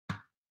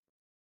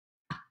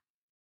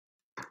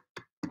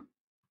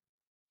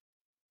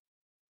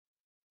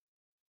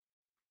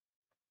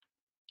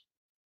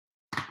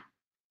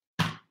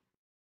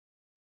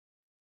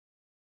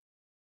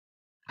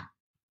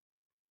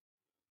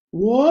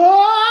What's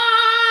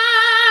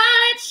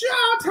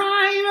your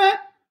time?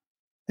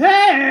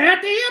 Hey,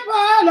 at the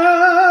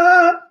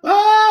Apollo.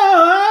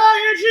 Oh,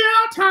 it's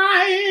your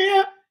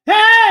time.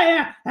 Hey,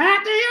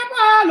 at the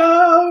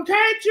Apollo.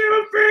 Can't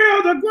you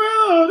feel the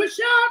groove? It's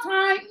your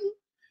time.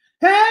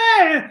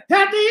 Hey,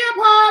 at the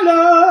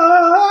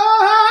Apollo.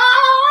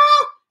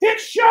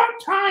 It's your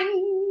time.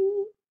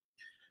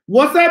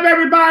 What's up,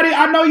 everybody?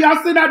 I know y'all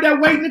sitting out there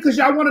waiting because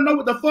y'all want to know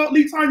what the fuck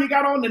Lee Tanya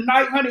got on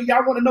tonight, honey.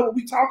 Y'all want to know what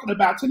we talking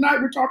about. Tonight,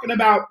 we're talking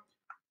about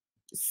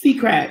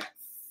secrets.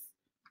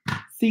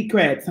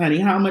 Secrets, honey.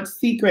 How much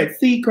secrets?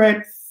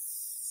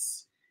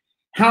 Secrets.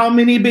 How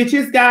many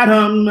bitches got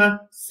them?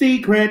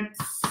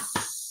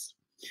 Secrets.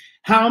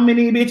 How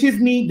many bitches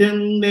need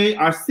them? They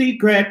are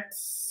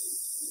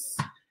secrets.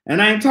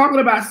 And I ain't talking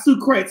about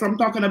secrets. I'm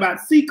talking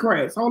about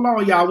secrets. Hold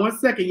on, y'all. 1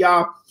 second,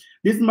 y'all.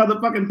 This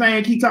motherfucking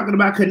thing keep talking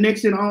about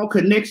connection on,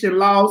 connection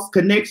lost,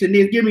 connection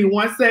this. Give me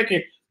 1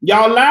 second.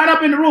 Y'all line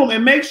up in the room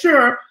and make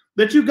sure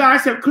that you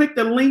guys have clicked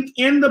the link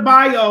in the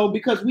bio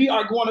because we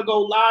are going to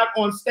go live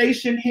on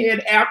Station Head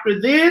after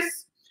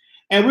this.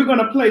 And we're going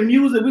to play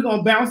music. We're going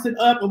to bounce it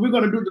up and we're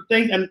going to do the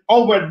thing. And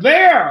over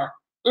there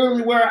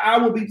is where I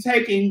will be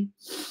taking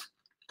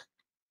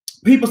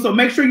people. So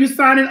make sure you're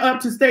signing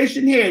up to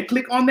Station Head.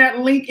 Click on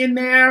that link in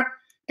there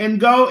and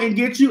go and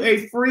get you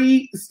a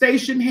free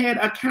Station Head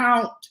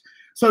account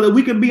so that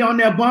we can be on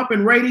there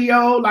bumping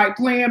radio, like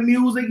playing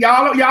music.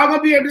 Y'all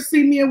gonna be able to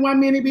see me in 1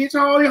 minute, bitch.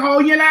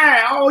 Hold your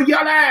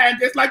line,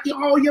 just like you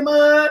hold your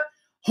mud,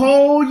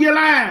 hold your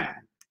line.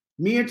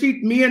 Me and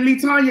Lee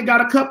Tanya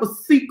got a couple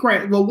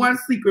secrets. Well, one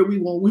secret we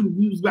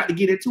was about to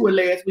get into it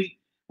last week.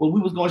 Well,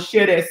 we was gonna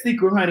share that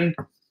secret, honey.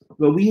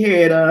 But we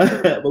had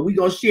but we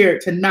gonna share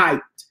it tonight.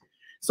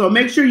 So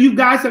make sure you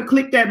guys have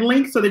clicked that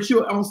link so that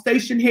you're on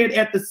Station Head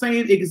at the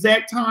same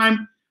exact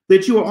time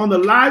that you are on the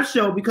live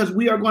show, because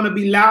we are going to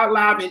be loud,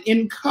 live, and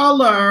in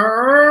color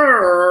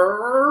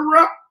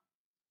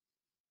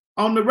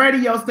on the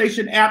radio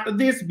station after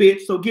this,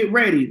 bitch. So get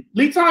ready.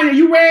 Lee Tanya,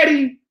 you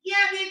ready? Yeah,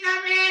 bitch,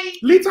 I'm ready.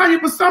 Lee Tanya,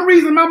 for some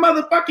reason, my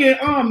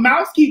motherfucking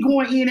mouse keep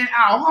going in and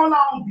out. Hold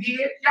on, bitch.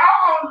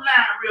 Y'all on the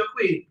line real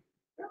quick.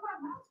 My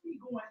mouse keep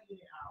going in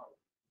and out.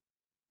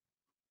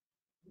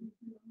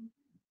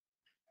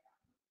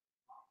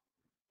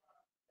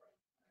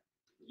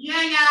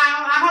 Yeah, y'all.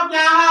 I hope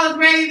y'all hoes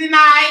ready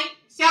tonight.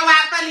 Show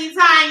out for Lee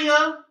Tanya.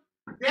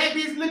 That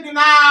bitch looking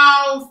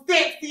all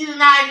sexy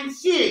tonight and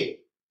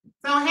shit.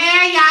 So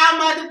here y'all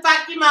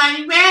motherfucking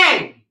money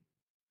ready.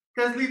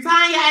 Cause Lee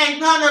Tanya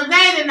ain't gonna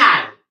play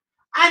tonight.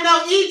 I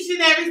know each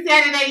and every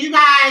Saturday you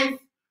guys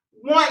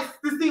want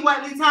to see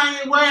what Lee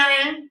Tanya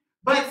wearing.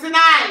 But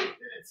tonight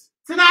is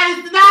the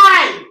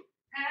night.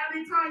 Have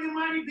Lee Tanya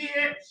money,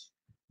 bitch.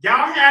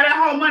 Y'all had that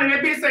whole money.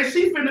 That bitch said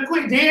she finna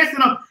quit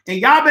dancing on, and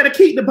y'all better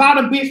keep the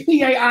bottom bitch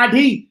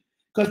PAID,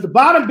 because the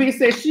bottom bitch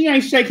said she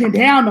ain't shaking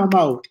down no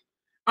more.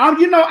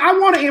 You know, I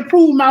want to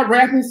improve my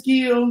rapping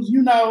skills,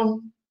 you know.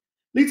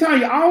 Lee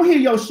Tanya, I don't hear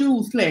your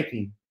shoes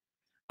clacking.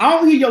 I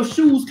don't hear your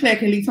shoes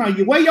clacking, Lee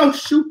Tanya. Where your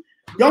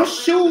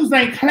shoes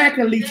ain't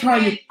clacking, Lee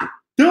Tanya.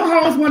 Them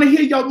hoes want to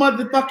hear your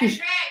motherfucking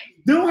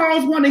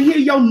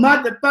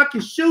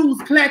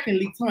shoes clacking,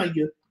 Lee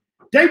Tanya.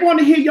 They want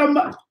to hear your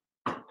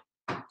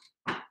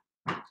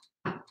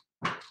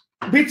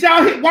bitch,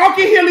 y'all walk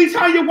in here, Lee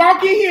Tanya.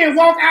 Walk in here and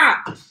walk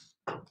out.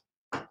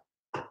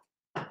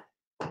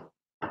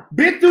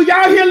 Bitch, do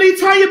y'all hear Lee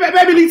Tanya?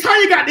 Baby, Lee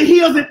Tanya got the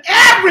heels and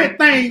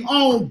everything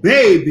on,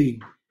 baby.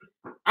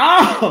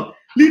 Oh,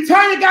 Lee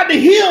Tanya got the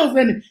heels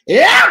and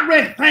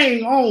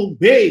everything on,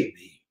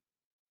 baby.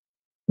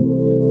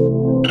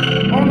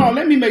 Hold on,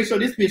 let me make sure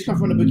this bitch come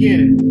from the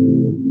beginning.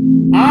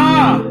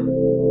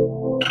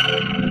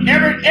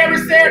 Every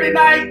Saturday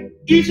night,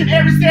 each and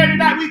every Saturday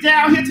night, we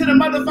down here to the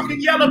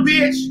motherfucking yellow,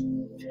 bitch.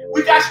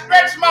 We got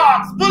stretch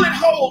marks, bullet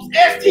holes,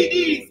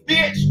 STDs,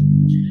 bitch.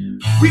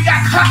 We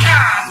got cut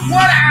eyes,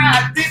 one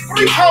eye, bitch,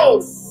 3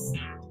 holes.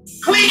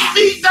 Clean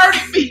feet,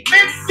 dirty feet,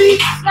 big feet,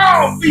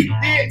 small feet,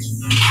 bitch.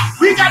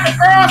 We got the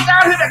girls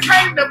down here that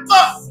came to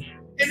fuck.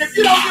 And if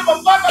you don't give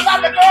a fuck about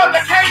the girls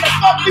that came to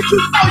fuck, bitch,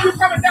 you know you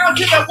coming down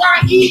to the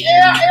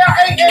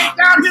YELLAA,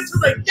 down here to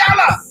the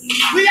yellow.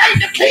 We ain't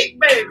the pink,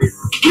 baby.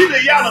 We the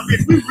yellow,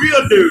 bitch. We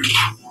real dirty.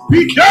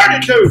 We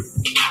dirty, dude.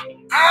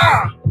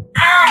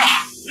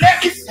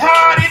 Let me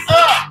start it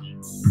up.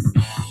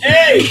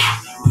 Hey,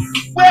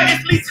 where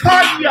is Lee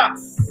Tanya?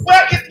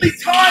 Where is Lee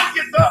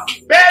Tanya,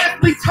 the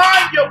baddest Lee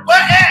Tanya?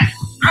 Where at?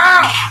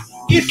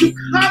 Is you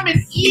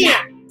coming in?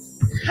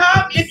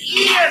 Coming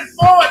in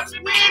for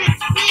 2020.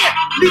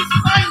 Lee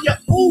Tanya,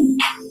 ooh,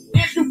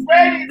 is you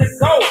ready to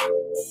go?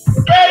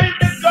 Ready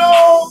to go,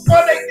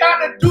 but they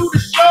gotta do the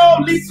show.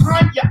 Lee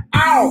Tanya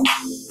out.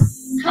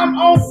 Come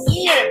on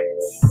in.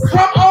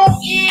 Come on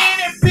in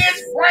and bitch,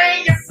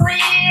 bring your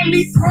friend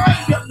Lee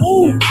Tanya.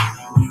 Ooh,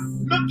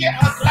 look at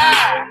her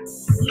glide.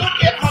 Look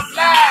at her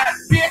glide,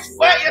 bitch.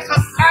 Where is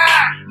her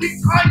glide? Lee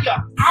Tanya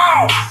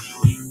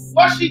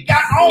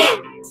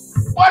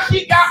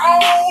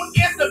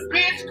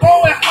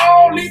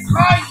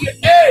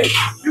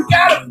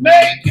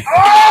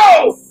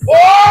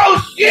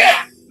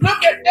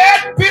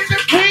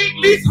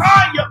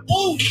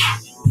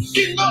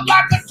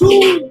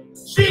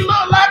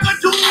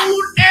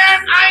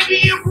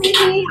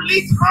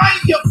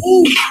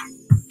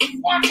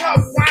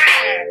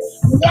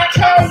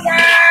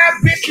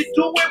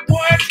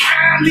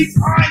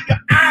Latonya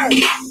out.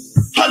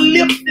 Her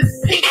lips is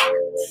pink.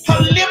 Her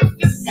lips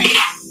is pink.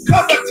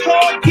 Cause her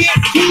tongue get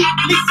deep.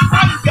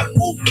 Latonya,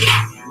 ooh.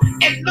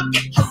 And look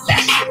at her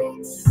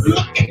lashes.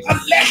 Look at her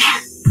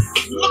lashes.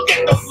 Look at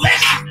those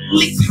lashes.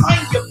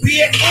 Latonya,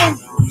 bitch.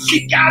 Ooh.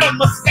 She got a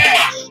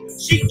mustache.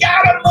 She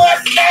got a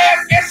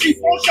mustache. And she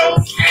wants your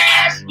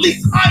cash.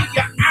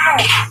 Latonya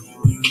out.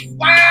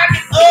 Wind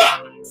it up.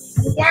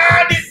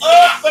 Wind it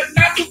up. But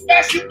not too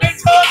fast. You ain't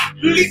tough.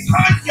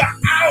 Latonya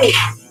out.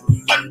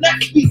 Her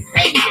nuts be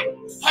hanging.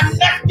 Her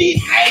nuts be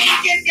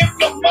hanging. If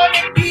your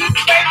money be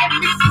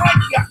banging,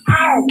 Latonya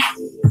out.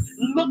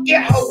 Look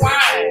at her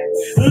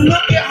wine.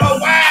 Look at her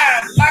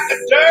wine. Like a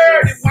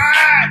dirty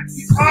wine.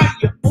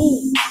 Latonya,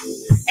 ooh.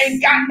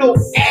 Ain't got no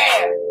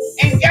ass.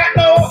 Ain't got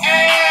no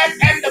ass.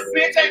 And the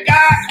bitch ain't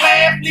got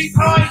class.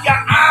 Latonya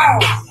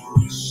out.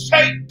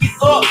 Shake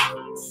it up.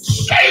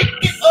 Shake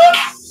it up.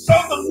 So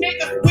the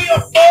niggas will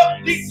fuck.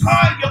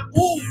 Latonya,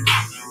 ooh.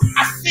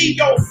 I see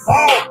your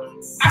balls.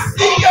 I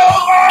see your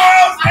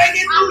balls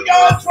hanging through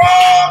your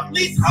drawers.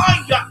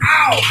 Latonya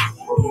out.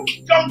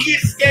 Don't get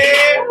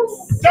scared.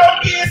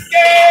 Don't get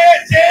scared.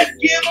 Just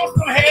give them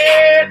some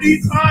head.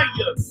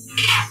 Latonya.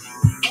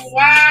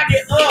 Wind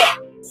it up.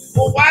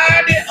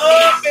 Wind it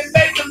up and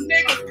make them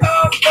niggas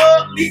come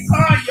up.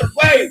 Latonya,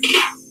 wait.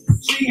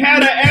 She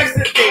had an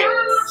accident.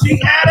 She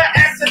had an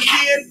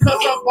accident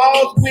because her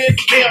balls went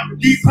down.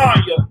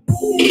 Latonya.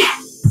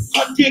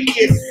 Her dick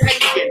is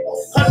hanging.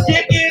 Her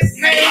dick is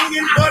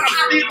hanging, but I'm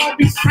still gonna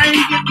be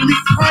hanging.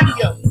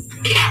 Latonya.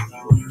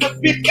 The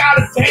bitch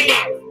gotta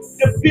dance.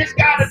 The bitch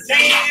gotta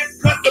dance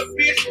because the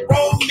bitch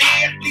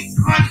romance.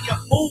 Latonya.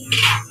 Ooh.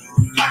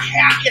 Her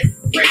hair is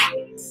pretty.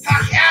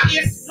 Her hair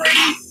is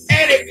pretty.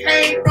 And it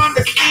came from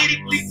the city.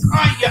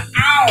 Latonya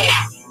out.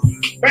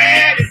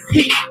 Bad and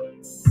pink.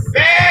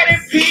 Bad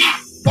and pink.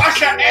 Wash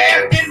her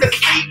ass in the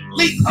seat.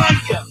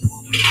 Latonya.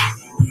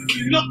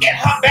 Look at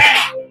her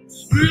back.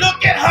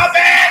 Look at her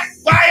back.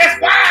 Why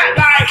it's wide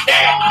like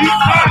that?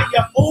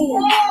 Latonya. Ooh.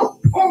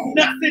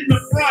 Nuts in the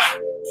front.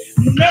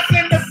 Nuts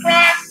in the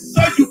front.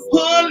 So you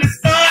pull and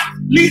stunt.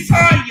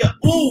 Latonya.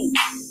 Ooh.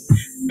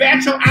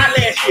 Bat your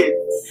eyelashes.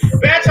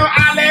 Bat your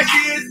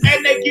eyelashes.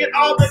 And they get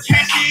all the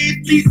cashes.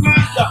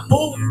 Latonya.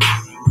 Ooh.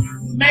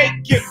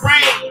 Make it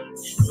rain.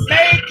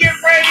 Make it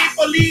rain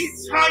for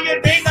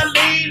Latonya.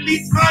 Ding-a-ling.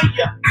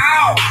 Latonya.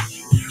 Ow.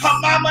 Her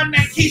mama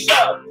named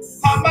Keisha.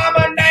 Her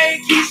mama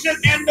named Keisha.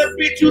 And the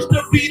bitch used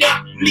to beat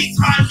up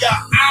Latonya.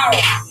 Ow.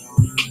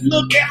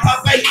 Look at her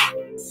face.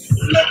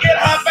 Look at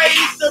her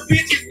face. The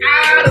bitch is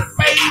out of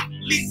space.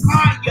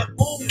 Latonya.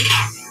 Ooh.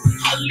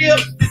 Her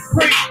lips is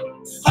pretty.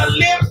 Her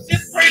lips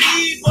is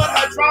pretty. But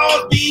her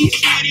drawers be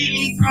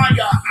shitty.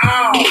 Latonya.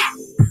 Ow.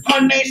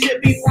 Her name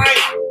should be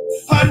framed.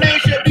 Her name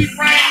should be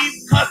framed.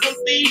 Cause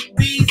some things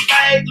be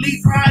saved.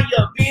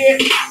 Latonya,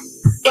 bitch.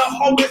 The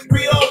hoe is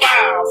real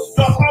wild.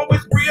 The hoe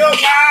is real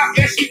wild.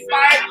 And she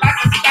fight like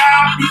a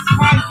star.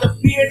 Latonya,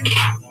 bitch.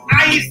 I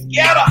ain't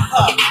scared of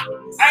her.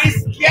 I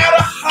ain't scared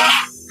of her.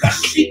 Cause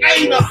she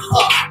ain't a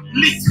her.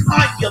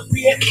 Latonya,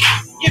 bitch.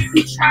 If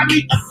you try me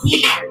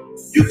again.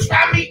 You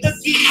try me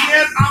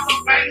again. I'ma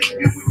bang you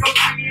with your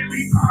friend.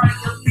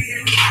 Latonya,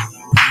 bitch.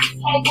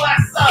 Oh,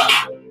 what's up?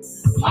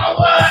 Oh,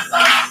 what's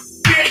up?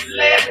 Bitch,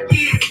 let's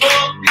get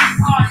fucked.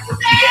 Latonya,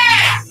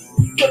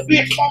 bitch. The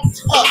bitch won't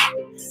tuck.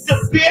 The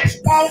bitch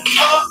won't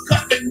tuck.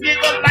 Cause the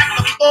nigga like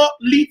the fuck.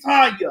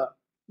 Latonya.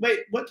 Wait,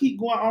 what keep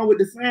going on with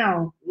the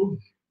sound?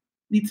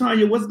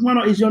 Latonya, what's going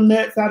on? Is your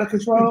nuts out of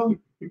control?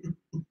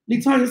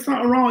 Latonya,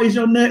 something wrong? Is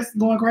your nuts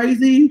going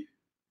crazy?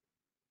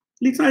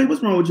 Latonya,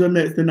 what's wrong with your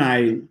nuts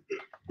tonight?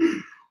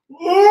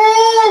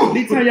 Ooh!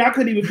 Latonya, I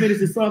couldn't even finish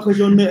the song because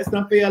your nuts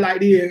don't feel like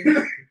this.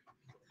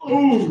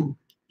 Ooh!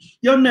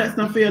 Your nuts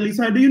don't feel,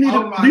 Latonya. Do you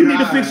need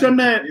to fix your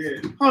nuts?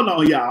 Yeah. Hold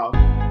on, y'all.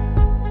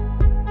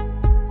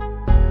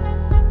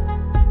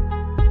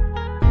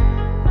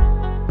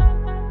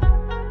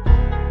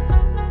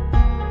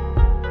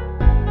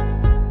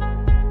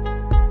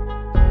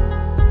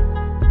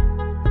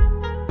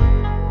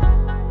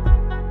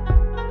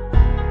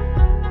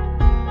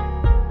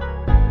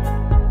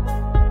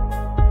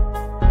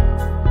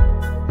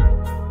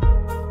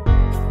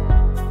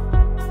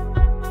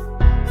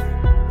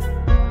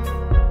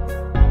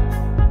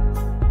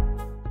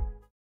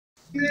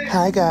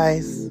 Hi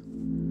guys,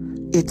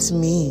 it's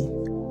me,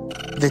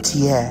 the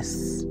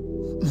TS.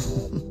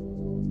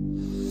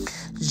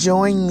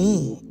 Join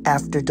me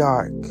after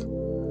dark.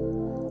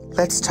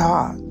 Let's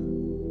talk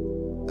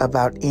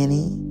about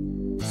any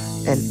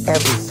and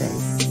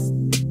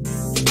everything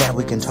that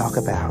we can talk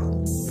about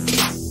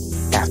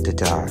after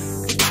dark.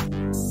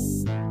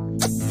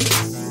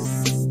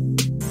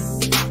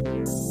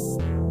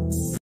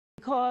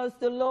 Because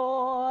the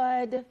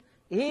Lord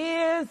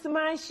is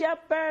my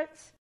shepherd.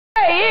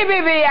 Hey,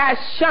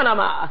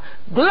 Shanama.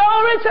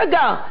 Glory to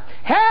God.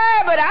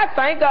 Hey, but I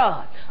thank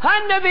God.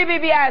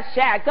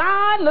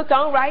 God, look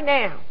on right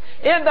now.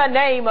 In the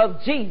name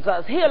of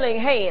Jesus, healing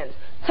hands,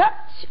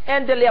 touch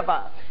and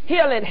deliver.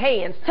 Healing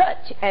hands,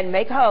 touch and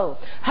make whole.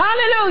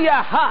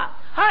 Hallelujah. Ha.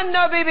 I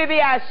know,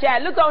 BBB, I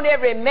shout. Look on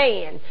every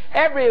man,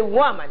 every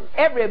woman,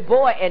 every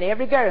boy, and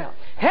every girl.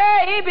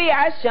 Hey, EB,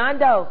 I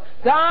shundo.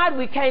 God,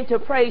 we came to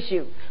praise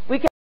you.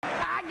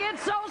 I get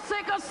so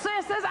sick of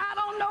sisters, I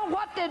don't know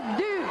what to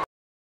do.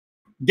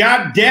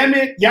 God damn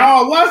it,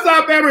 y'all. What's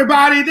up,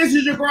 everybody? This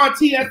is your girl,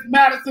 T.S.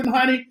 Madison,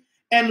 honey,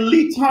 and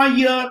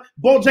Latonya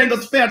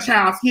Bojangles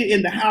Fairchild here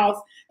in the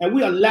house. And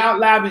we are loud,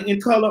 live, and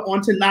in color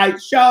on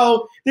tonight's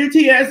show, the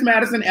T.S.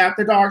 Madison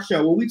After Dark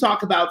Show, where we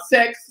talk about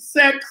sex,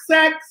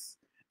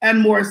 and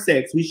more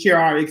sex. We share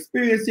our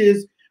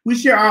experiences. We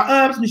share our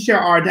ups. We share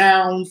our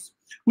downs.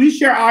 We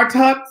share our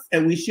tucks,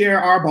 and we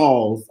share our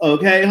balls.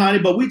 Okay, honey?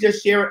 But we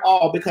just share it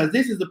all because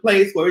this is a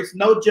place where it's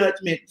no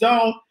judgment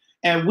zone.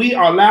 And we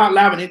are loud,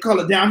 live, and in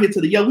color down here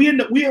to the yellow. We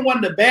in one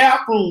of the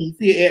bathrooms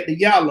here at the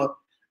yellow.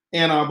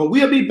 And but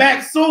we'll be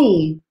back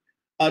soon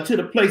to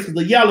the places.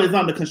 The yellow is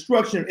under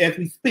construction as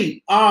we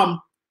speak. Latonya,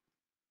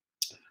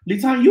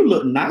 you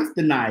look nice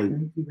tonight.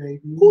 Thank you,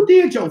 baby. Who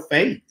did your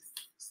face?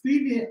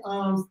 Stephen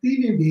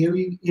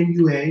Berry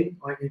MUA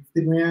on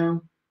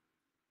Instagram.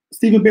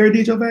 Stephen Berry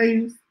did your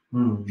face?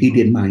 Mm-hmm. He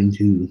did mine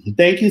too.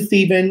 Thank you,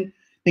 Stephen.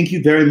 Thank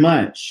you very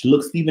much.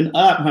 Look Stephen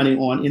up, honey,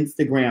 on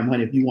Instagram,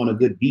 honey, if you want a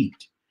good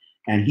beat.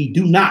 And he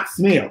do not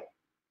smell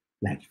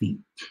like feet.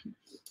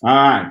 All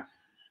right.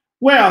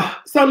 Well,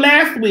 so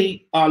last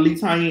week,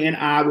 Latonya and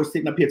I were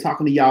sitting up here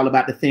talking to y'all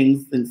about the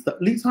things and stuff.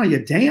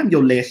 Latonya, damn,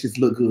 your lashes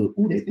look good.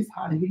 Ooh, it's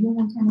hot in here. You don't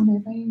want to turn on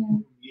that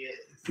fan? Yes.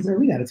 Girl,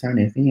 we got to turn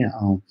that fan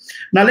on.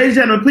 Now, ladies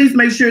and gentlemen, please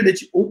make sure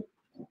that you... Ooh.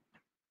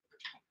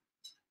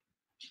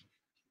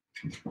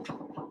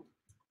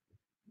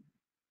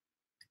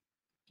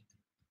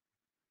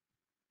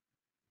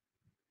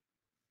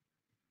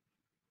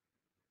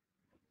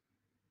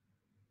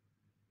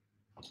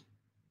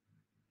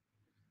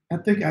 I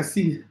think I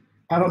see,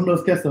 I don't know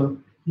if that's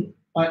an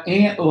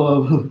ant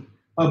or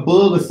a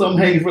bug or something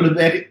hanging from the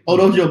back. Oh,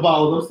 those your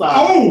balls. I'm sorry.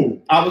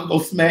 Oh! I was going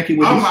to smack it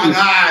with Oh this my shit.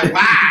 God,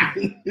 why?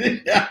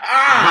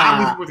 Why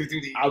was supposed to do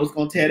that? I was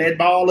going to tear that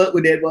ball up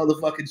with that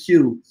motherfucking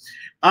shoe.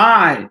 All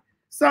right.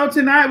 So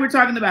tonight we're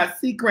talking about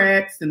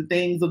secrets and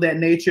things of that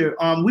nature.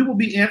 We will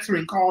be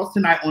answering calls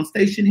tonight on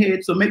Station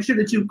Head. So make sure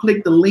that you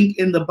click the link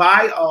in the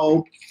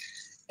bio.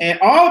 And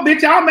oh,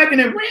 bitch, y'all making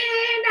it rain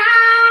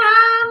down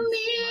on me.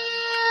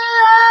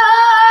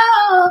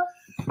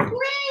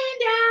 Rain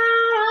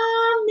down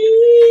on me.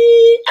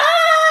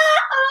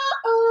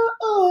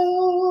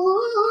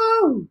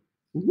 Oh.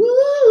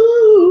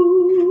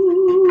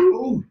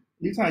 Woo.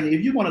 Latonya,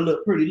 if you want to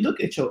look pretty,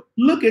 look at your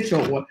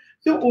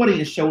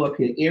audience show up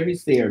here every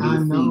Saturday. I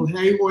know.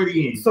 Hey,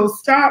 audience. So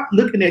stop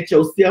looking at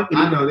yourself.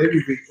 I know. They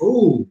be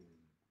ooh.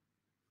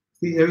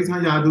 See, every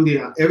time y'all do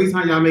that, every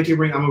time y'all make it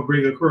ring, I'm gonna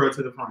bring a curl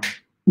to the front.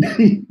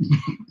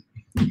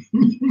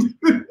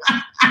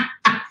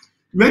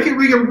 Make it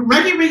ring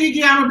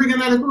again. I'm gonna bring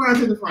another curl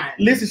to the front.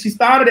 Listen, she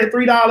started at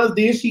 $3,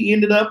 then she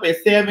ended up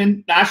at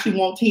 $7. Now she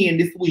want 10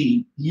 this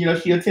week. You know,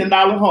 she a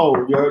 $10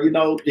 hole, girl. You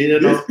know,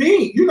 This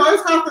pink. You know,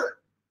 it's not the.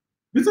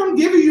 Bitch, I'm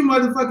giving you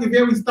motherfucking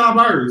very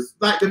Starburst,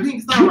 like the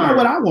pink Starburst. You know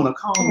what I want to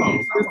call Come on,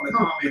 this? I want to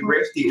come and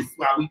brush this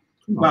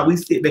while we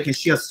sit back and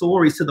share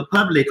stories to the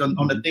public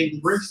on the things.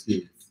 Brush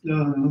this.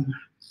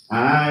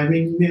 I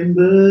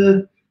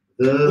remember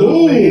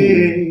the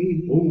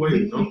way. Oh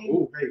wait,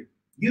 oh hey.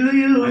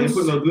 You I ain't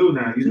put no glue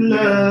now. You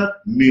love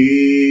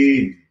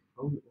me.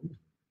 Oh.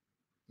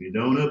 You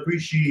don't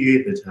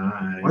appreciate the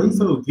time. Why you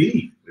so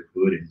deep? We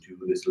put into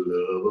this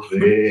love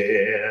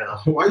affair.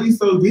 Why you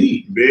so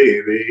deep,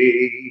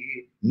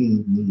 baby?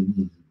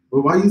 Mm-hmm.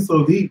 But why you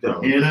so deep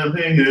though? And I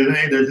think it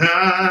ain't the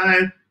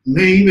time,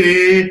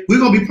 maybe. We're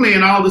gonna be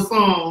playing all the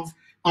songs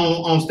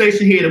on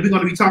Station Head, and we're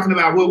gonna be talking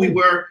about what we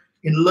were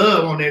in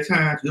love on that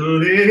time. So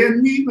let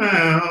me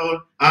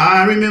down.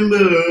 I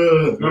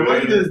remember. No, why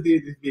you just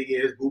did this big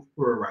ass goof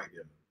purr right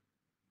there?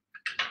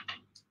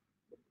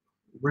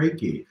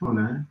 Break it. Come on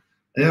now.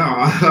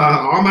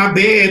 Yeah, all my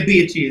bad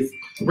bitches.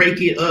 Break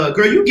it up.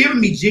 Girl, you giving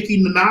me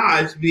Jicky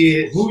Minaj,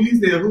 bitch. Who you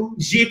said who?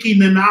 Jicky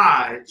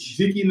Minaj.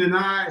 Jicky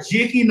Minaj.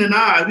 Jicky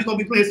Minaj. We're gonna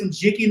be playing some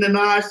Jicky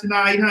Minaj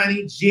tonight,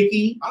 honey.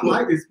 Jicky. I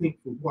like this pink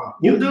for wow.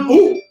 You do?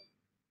 Ooh.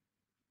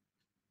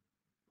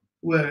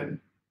 What?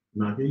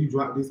 Now, can you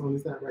drop this on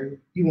this side right here?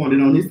 You want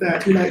it on this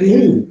side too, like this?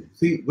 Ooh.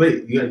 See,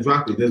 wait, you gotta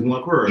drop it. There's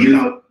one curl. You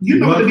know, to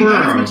be honest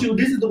curl. with you,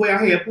 this is the way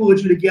I had pulled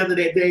you together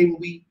that day when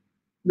we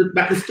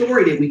about the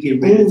story that we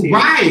get ready to tell.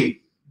 Right.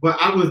 But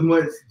I was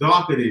much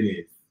darker than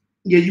this.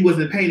 Yeah, you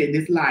wasn't painted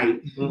this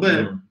light.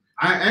 But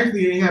I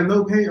actually didn't have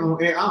no paint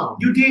on at all.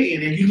 You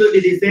didn't, and you looked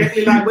at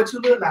exactly like what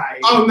you look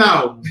like. Oh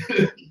no.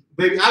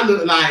 Baby, I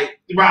look like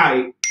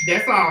right.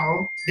 That's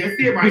all. That's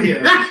it right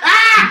here.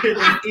 That's it.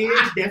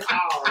 That's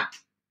all.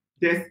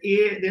 That's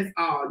it. That's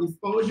all.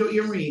 Expose your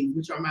earrings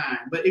with your mind.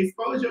 But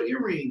expose your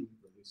earrings.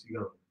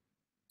 You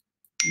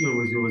know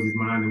what's yours is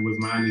mine and what's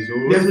mine is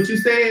yours. That's what you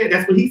said.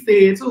 That's what he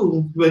said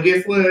too. But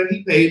guess what?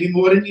 He paid me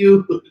more than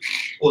you.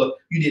 Well,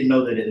 you didn't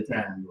know that at the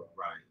time.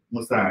 Right.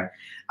 I'm sorry.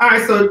 All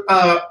right. So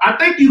I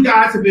think you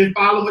guys have been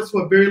following us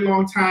for a very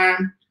long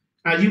time.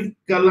 You've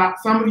got a lot.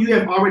 Some of you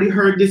have already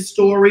heard this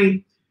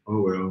story.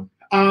 Oh well.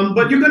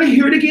 But you're going to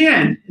hear it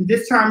again. And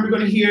this time we're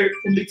going to hear it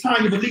from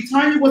Lee-Tanya. But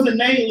Lee-Tanya wasn't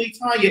named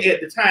Lee-Tanya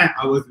at the time.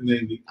 I wasn't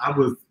named. I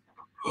was.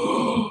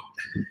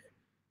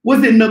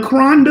 Was it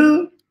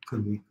Nakronda?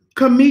 Kamika.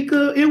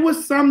 Kamika? It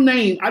was some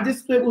name. I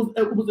just it was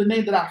a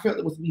name that I felt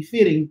that was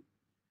befitting,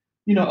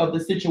 of the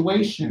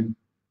situation.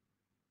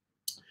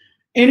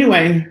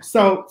 Anyway,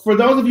 so for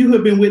those of you who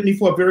have been with me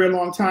for a very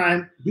long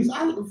time,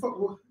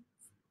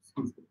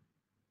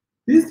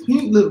 This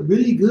pink look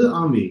really good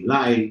on me.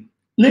 Like,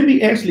 let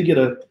me actually get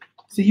a.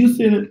 See, you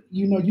sitting,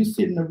 you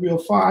sitting real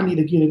far. I need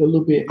to get it a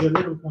little bit.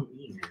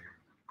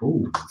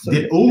 Oh, So,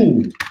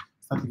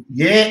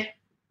 yeah.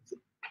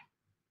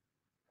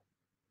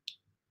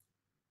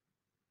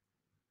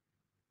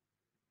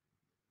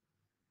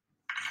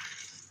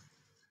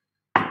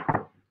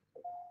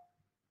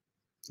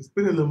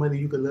 Spend a little money,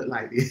 you can look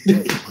like this.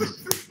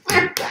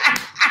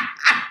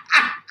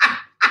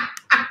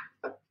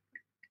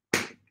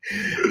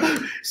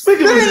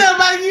 Speaking of Speaking of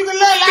money, you can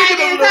look like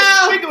this.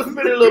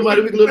 spending a little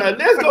money, we can look like.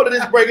 Let's go to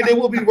this break and then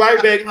we'll be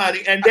right back,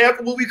 honey. And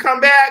therefore, when we come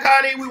back,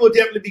 honey, we will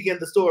definitely begin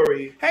the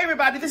story. Hey,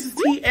 everybody, this is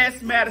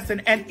T.S. Madison,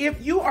 and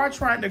if you are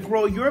trying to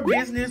grow your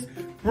business,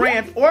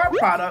 brand, or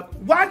product,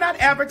 why not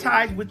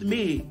advertise with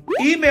me?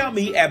 Email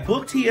me at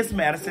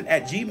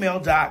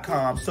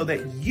booktsmadison@gmail.com so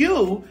that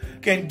you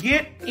can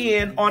get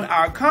in on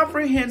our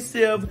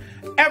comprehensive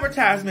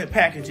advertisement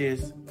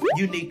packages.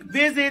 Unique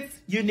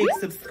visits, unique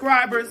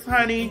subscribers,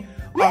 honey,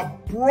 a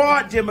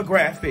broad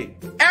demographic.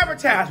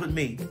 Advertise with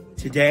me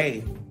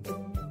today.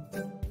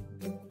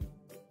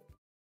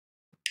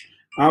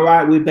 All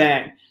right, we're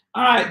back.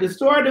 All right, the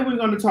story that we're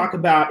going to talk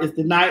about is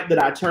the night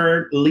that I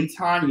turned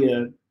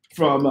Lee-Tanya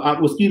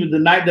the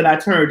night that I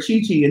turned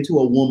Chi-Chi into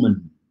a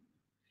woman.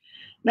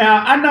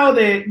 Now, I know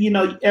that,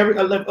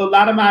 a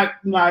lot of my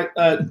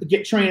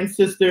get trans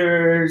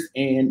sisters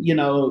and,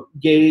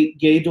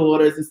 gay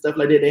daughters and stuff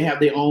like that, they have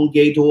their own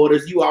gay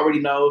daughters. You already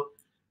know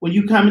when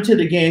you come into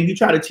the game, you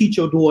try to teach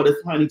your daughters,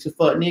 honey, to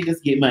fuck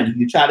niggas, get money.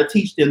 You try to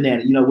teach them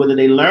that, whether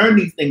they learn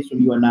these things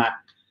from you or not,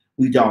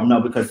 we don't know.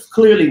 Because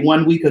clearly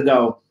 1 week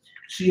ago,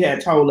 she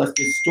had told us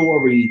this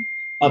story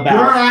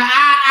about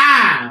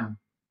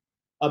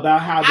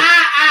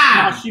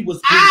how she was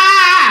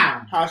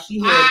gooped, how she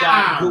had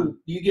got gooped.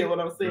 You get what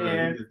I'm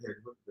saying?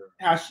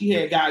 How she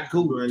had got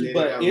gooped.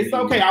 But it's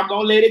okay. I'm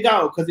going to let it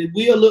go because it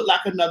will look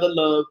like another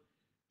love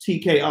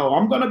TKO.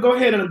 I'm going to go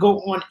ahead and go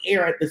on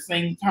air at the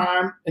same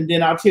time, and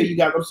then I'll tell you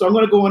guys. So I'm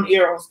going to go on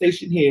air on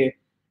station here.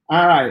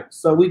 All right.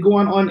 So we're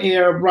going on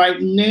air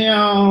right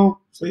now.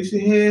 Station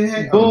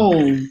here.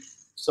 Boom.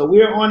 So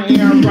we're on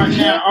air right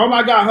now. Oh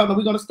my God, hold on.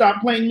 We're going to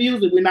stop playing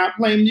music. We're not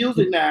playing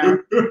music now.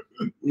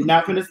 We're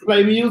not going to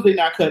play music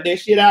now. Cut that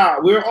shit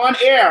out. We're on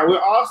air.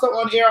 We're also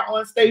on air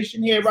on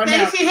station here right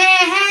now. Station here,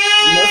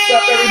 hey. What's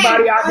up,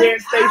 everybody out there in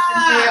station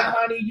here,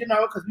 honey?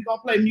 Because we're going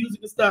to play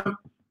music and stuff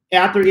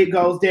after it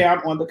goes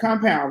down on the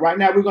compound. Right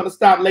now, we're going to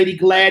stop Lady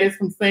Gladys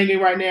from singing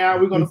right now.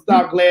 We're going to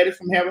stop Gladys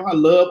from having her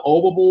love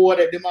overboard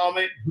at the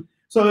moment.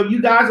 So if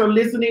you guys are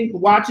listening,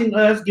 watching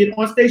us, get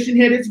on Station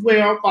Head as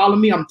well. Follow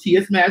me. I'm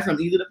T.S. Madison. I'm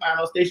easy to find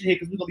on Station Head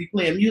because we're going to be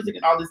playing music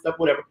and all this stuff,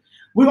 whatever.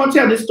 We're going to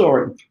tell this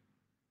story.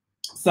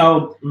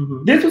 So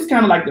this was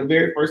kind of like the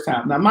very first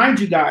time. Now, mind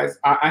you guys,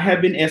 I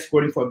have been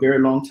escorting for a very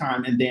long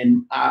time. And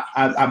then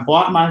I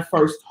bought my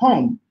first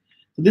home.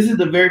 So this is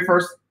the very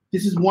first.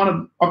 This is one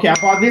of, okay, I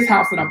bought this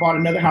house and I bought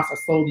another house. I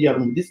sold the other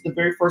one. This is the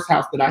very first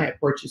house that I had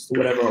purchased or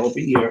whatever over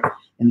here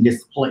in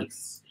this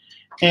place.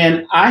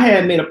 And I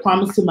had made a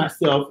promise to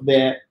myself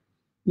that,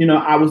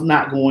 I was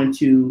not going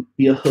to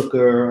be a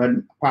hooker, a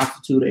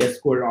prostitute, an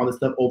escort, and all this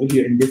stuff over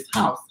here in this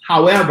house.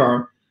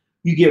 However,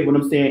 you get what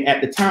I'm saying.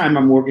 At the time,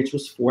 my mortgage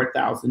was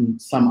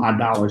 $4,000 some odd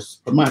dollars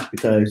per month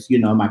because,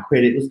 my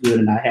credit was good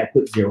and I had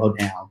put $0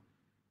 down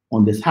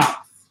on this house.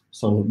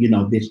 So,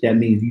 bitch, that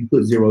means you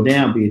put $0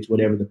 down, bitch,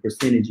 whatever the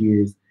percentage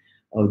is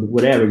of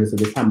whatever. So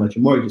that's how much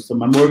your mortgage is. So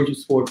my mortgage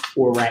was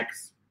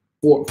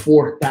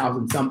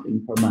 $4,000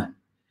 something per month.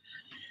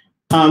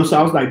 So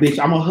I was like, bitch,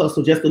 I'm gonna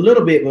hustle just a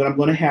little bit, but I'm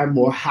gonna have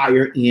more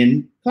higher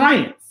end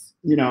clients,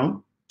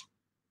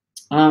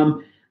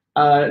 I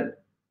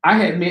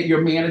had met your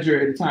manager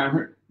at the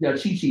time,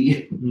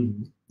 Chi-Chi.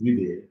 You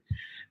did.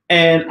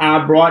 And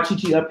I brought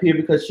Chi-Chi up here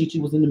because Chi-Chi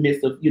was in the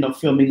midst of,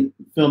 filming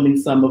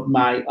some of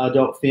my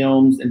adult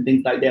films and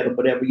things like that or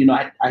whatever.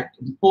 I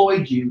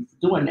employed you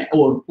doing that,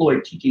 or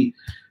employed Chi-Chi,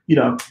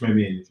 My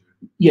manager.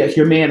 Yes,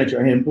 your manager.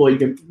 I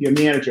employed your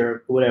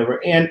manager or whatever.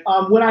 And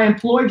when I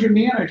employed your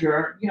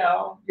manager,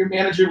 your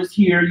manager was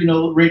here,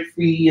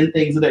 rent-free and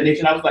things of that nature.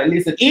 And I was like,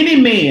 listen,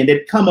 any man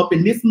that come up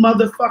in this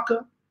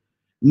motherfucker,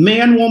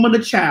 man, woman, or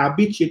child,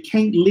 bitch, you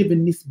can't live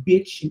in this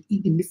bitch and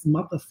eat in this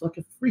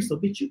motherfucker free. So,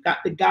 bitch, you got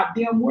the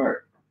goddamn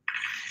word.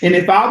 And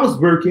if I was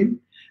working,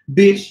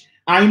 bitch,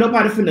 I ain't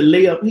nobody finna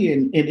lay up here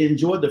and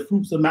enjoy the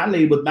fruits of my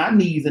labor with my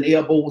knees and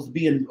elbows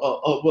being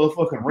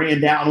fucking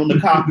ran down on the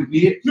carpet,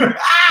 bitch.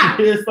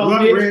 So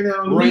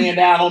bitch, ran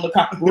down on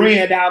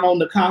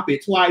the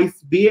carpet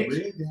twice, bitch.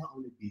 Ran down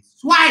on the beach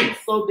Twice.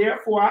 So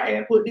therefore, I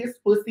had put this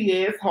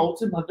pussy asshole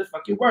to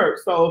motherfucking work.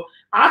 So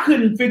I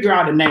couldn't figure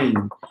out a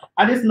name.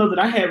 I just know that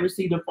I had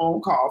received a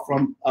phone call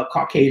from a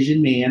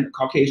Caucasian man, a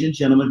Caucasian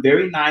gentleman,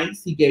 very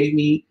nice. He gave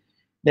me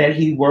that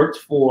he worked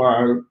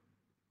for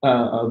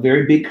a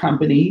very big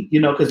company, you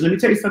know, because let me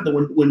tell you something.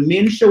 When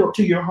men show up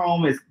to your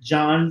home as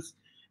Johns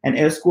and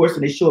escorts,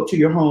 and they show up to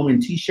your home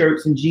in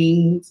t-shirts and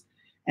jeans,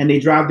 and they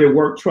drive their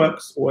work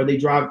trucks or they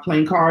drive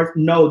plane cars,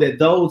 know that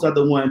those are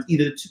the ones,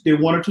 either they're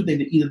one or two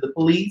things, either the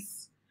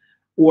police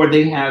or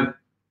they're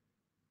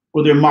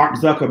Mark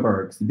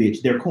Zuckerbergs,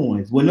 bitch, they're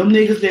coins. When them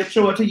niggas that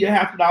show up to your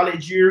house with all that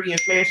jewelry and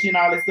flashy and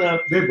all that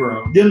stuff, they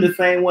bro. Them the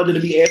same ones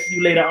that'll be asking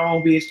you later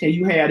on, bitch, can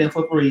you have them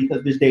for free?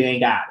 Because bitch, they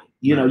ain't got it.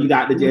 You know, you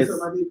got to just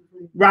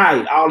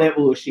right, all that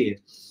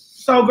bullshit.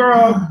 So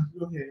girl,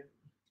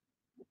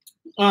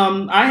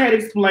 I had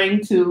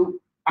explained to,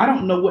 I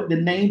don't know what the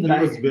name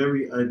that was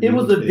very ugly. It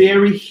was a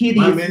very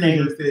hideous name. My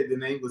manager said the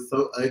name was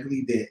so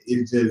ugly that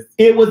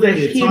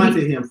it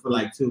taunted him for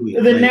like 2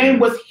 weeks. The name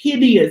was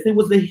hideous. It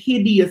was a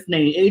hideous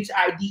name.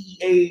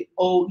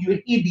 HIDEAO,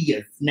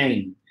 hideous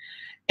name.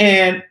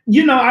 And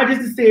you know, I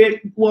just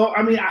said, well,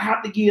 I mean, I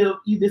have to give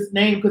you this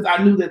name because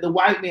I knew that the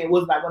white man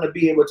was not going to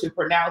be able to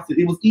pronounce it.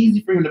 It was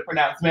easy for him to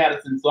pronounce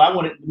Madison, so I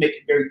wanted to make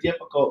it very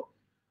difficult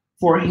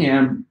for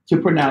him to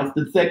pronounce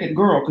the second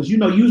girl, because you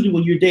know, usually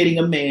when you're dating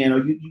a man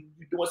or you're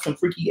doing some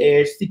freaky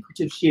ass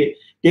secretive shit,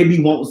 they be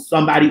wanting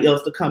somebody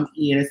else to come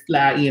in and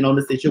slide in on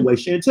the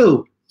situation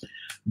too.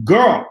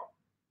 Girl,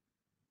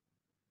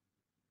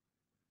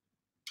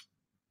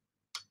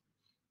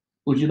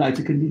 would you like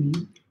to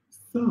continue?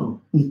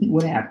 So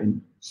what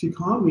happened? She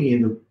called me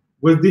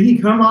did he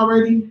come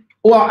already?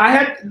 Well, I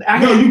had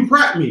no, you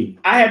prepped me.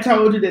 I had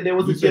told you that there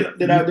was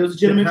a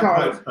gentleman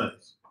called.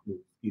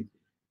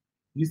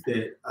 You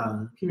said,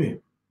 come here.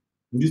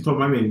 You just told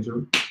my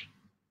manager.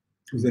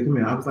 He said, come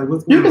here. I was like,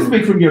 what's going on? You can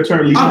speak from your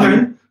turn.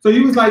 Okay. So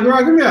you was like, girl,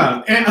 come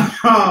here. And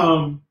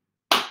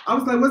I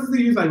was like, what's the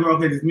thing? You was like, girl,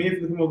 okay, this man's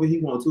gonna come over. He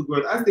wants 2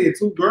 girls. I said,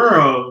 2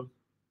 girls.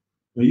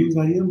 And you was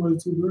like, yeah, murder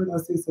 2 girls.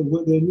 I said, so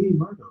what that mean,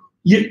 murder?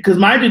 Yeah, because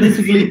mind you,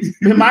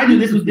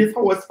 this was this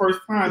horse's first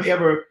time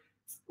ever,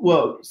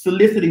 well,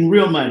 soliciting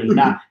real money.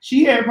 Now,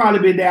 she had probably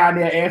been down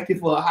there asking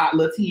for a hot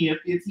little 10,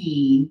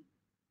 15.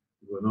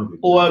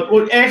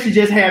 Or actually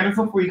just having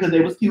for free because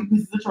they was cute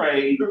pieces of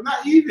trade.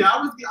 Not even.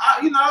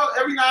 You know,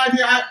 every now and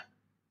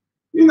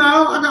then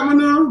I got my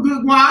little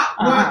good guap.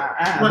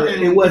 But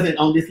it wasn't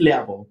on this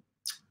level.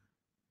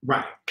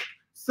 Right.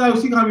 So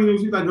she called me and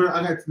she was like, girl,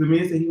 I got the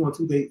man said he want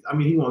 2 dates. I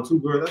mean, he want 2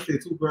 girls. I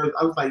said 2 girls.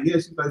 I was like, yeah.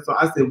 She's like, so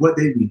I said, what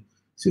they be?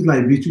 She's like,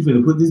 bitch, you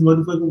finna put this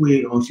motherfucking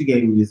wig on. She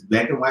gave me this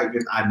black and white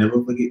dress. I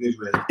never forget this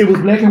dress. It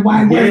was black and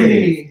white.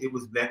 Yes, it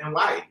was black and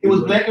white. It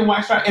was black and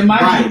white stripe. And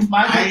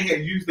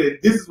you said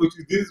this is what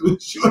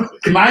you.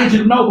 Mind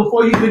you, no,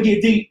 before you even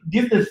get deep,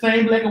 this the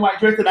same black and white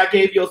dress that I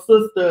gave your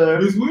sister,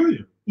 Miss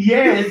Williams.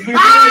 Yes, Miss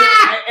Williams,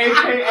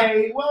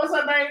 aka what was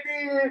her name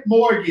then?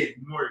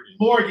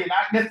 Morgan.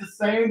 That's the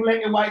same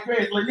black and white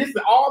dress. Like,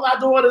 listen, all my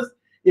daughters.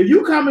 If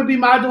you come and be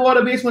my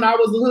daughter, bitch, when I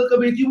was a hooker,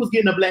 bitch, you was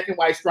getting a black and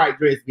white striped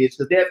dress, bitch,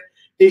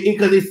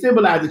 because it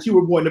symbolized that you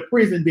were going to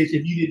prison, bitch.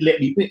 If you didn't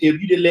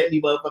let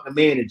me motherfucking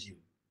manage you,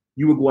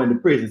 you were going to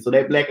prison. So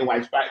that black and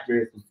white striped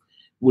dress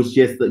was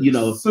just, you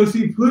know. So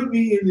she put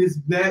me in this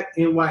black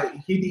and white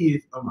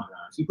hideous. Oh my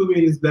god, she put me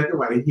in this black and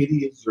white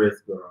hideous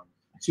dress, girl.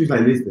 She was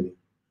like, "Listen,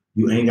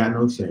 you ain't got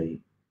no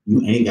shade,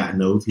 you ain't got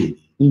no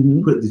titty.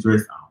 Put the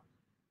dress on."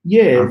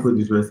 Yeah, I put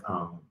the dress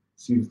on.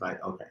 She was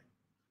like, "Okay."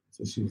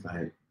 So she was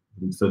like,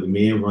 so the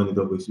man running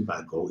over. She was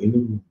like, "Go in the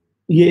room."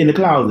 Yeah, in the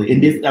closet. In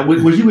this,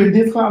 was you in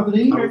this closet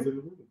either? I was in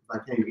the room. I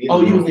came in.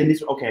 Oh, you was in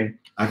this. Okay.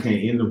 I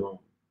came in the room.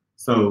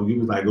 So you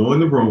was like, go in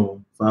the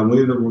room. So I went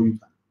in the room.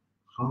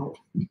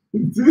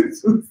 You was like,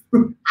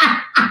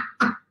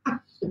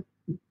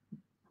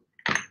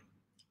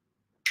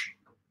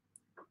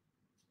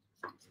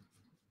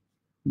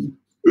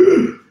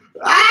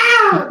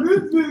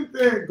 this bitch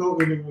said, go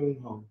in the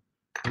room home.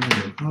 I'm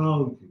gonna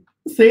call you.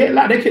 Say it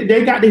like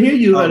they got to hear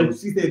you.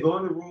 She said, go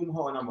in the room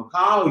home and I'm gonna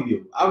call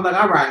you. I was like,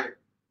 all right.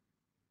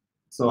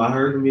 So I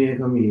heard the man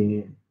come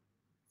in.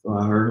 So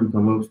I heard him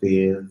come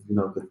upstairs, you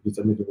know, because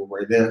I'm in the room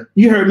right there.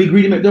 You heard me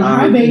greet him at the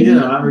hi, baby.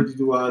 Yeah, I heard you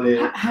do all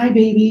that. Hi,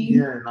 baby.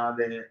 Yeah, and all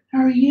that. How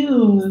are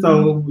you?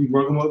 So we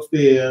brought him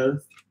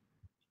upstairs.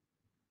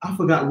 I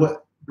forgot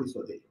what.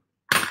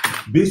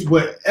 Bitch,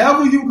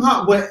 whatever you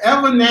call,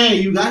 whatever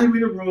name, you got him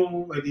in the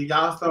room, and then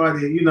y'all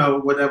started, you know,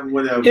 whatever.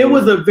 It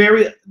was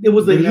very ugly. It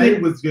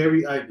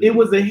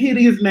was a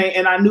hideous name,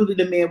 and I knew that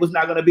the man was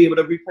not going to be able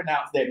to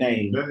repronounce that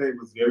name. That name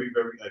was very,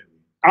 very ugly.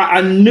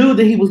 I knew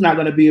that he was not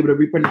going to be able to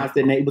repronounce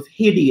that name. It was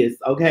hideous,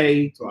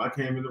 okay? So I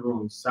came in the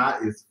room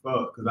shot as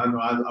fuck, because I know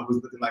I was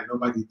looking like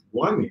nobody's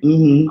woman.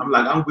 I'm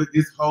like, I'm with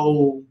this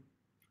whole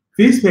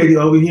fish patty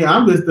over here.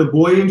 I'm just the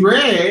boy in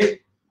drag,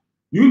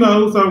 you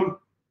know, so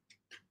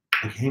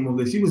I came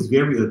over there. She was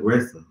very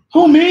aggressive.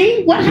 Who,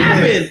 me? What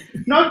happened?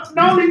 No,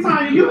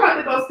 Tanya, you have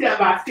to go step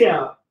by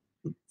step.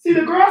 See,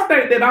 the girls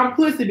think that I'm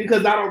pussy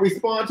because I don't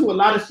respond to a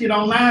lot of shit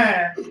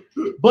online.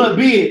 But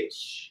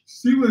bitch,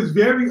 she was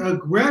very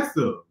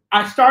aggressive.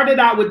 I started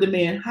out with the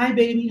man. Hi,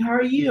 baby. How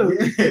are you?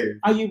 Yes.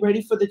 Are you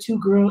ready for the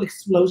 2-girl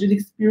explosion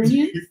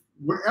experience?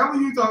 Wherever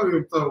you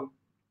talking, so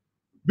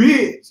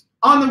bitch.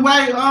 On the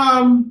way,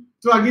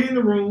 so I get in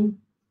the room.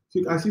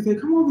 She said,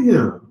 "Come over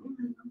here."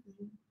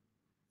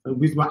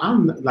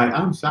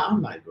 I'm shy.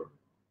 I'm like, girl.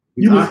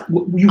 You were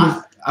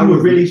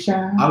really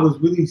shy. I was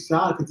really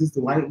shy because it's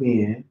the white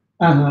man.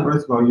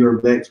 First of all, you're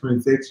a black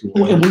transsexual.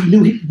 Oh, and we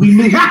knew.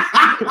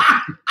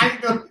 I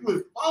know he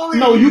was only.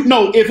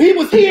 No, if he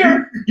was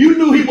here, you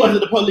knew he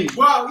wasn't the police.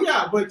 Well,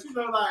 yeah, but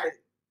like,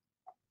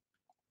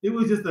 it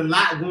was just a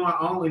lot going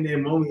on in that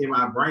moment in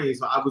my brain,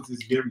 so I was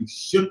just very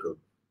shook up.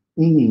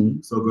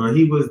 So, girl,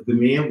 the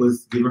man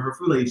was giving her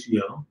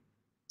fellatio.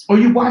 Oh,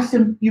 you watched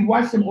him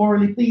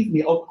orally please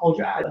me. Oh, hold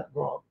your eyes up,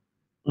 bro.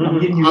 I'm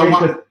getting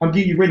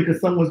you ready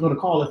because someone's gonna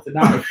call us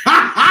tonight.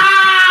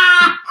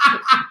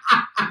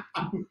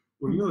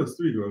 Well, you know there's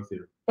 3 girls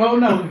here. Oh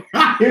no,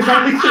 there's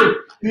only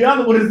 2. The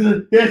other one is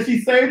that she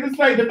saved and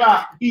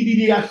sanctified.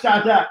 EDD I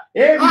shot out.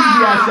 Every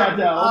I shot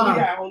out. Oh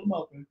yeah, hold them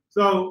open.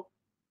 So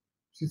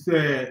she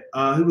said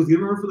he was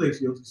giving her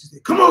fellatio. So she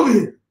said, "Come over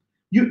here."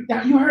 You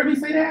heard me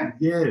say that?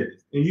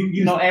 Yes. And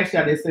you know, actually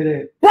I didn't say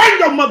that. Bring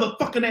your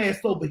motherfucking ass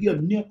over here,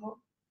 nigga.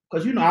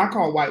 Because I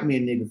call white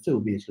men niggas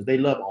too, bitch, because they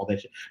love all that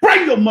shit.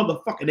 Bring your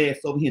motherfucking ass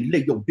over here and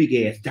lay your big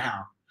ass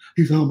down.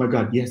 He said, "Oh my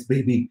God, yes,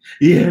 baby.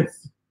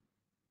 Yes."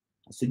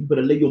 I said, "You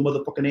better lay your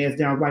motherfucking ass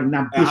down right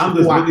now,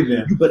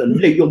 bitch. You better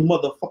lay your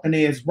motherfucking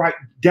ass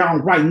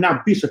down right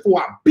now, bitch,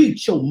 before I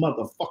beat your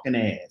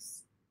motherfucking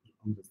ass."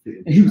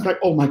 And he was like,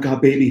 "Oh my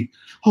God, baby.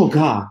 Oh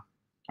God."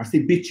 I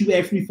said, "Bitch, you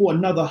asked me for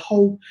another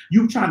hoe.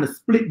 You trying to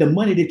split the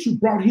money that you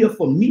brought here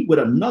for me with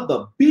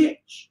another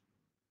bitch?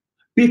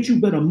 Bitch, you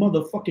better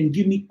motherfucking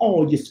give me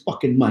all your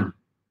fucking money."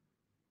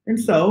 And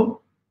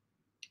so,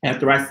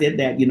 after I said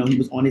that, he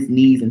was on his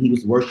knees and he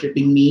was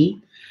worshiping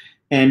me.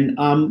 And,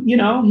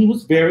 he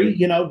was very,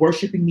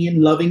 worshiping me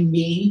and loving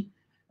me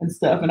and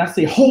stuff. And I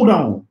said, "Hold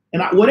on."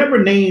 And whatever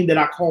name that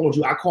I called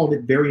you, I called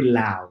it very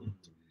loud.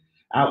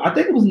 I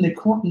think it was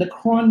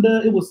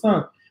Necronda. It was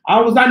her. I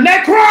was like,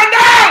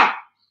 "Necronda!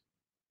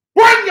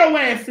 Bring your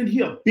ass in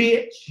here,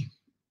 bitch."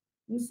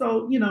 And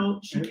so,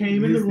 she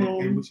came in the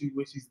room. And when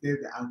she said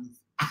that,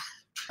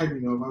 I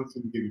didn't know if I was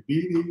going to get a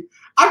beating.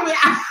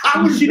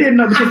 She didn't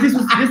know because this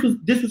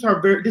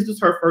was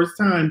her first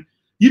time,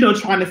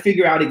 trying to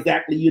figure out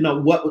exactly,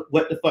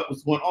 what the fuck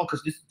was going on,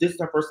 because this is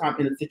her first time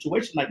in a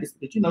situation like this.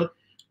 But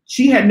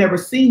she had never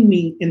seen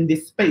me in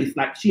this space.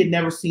 Like, she had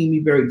never seen me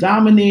very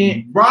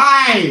dominant,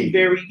 right?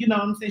 Very,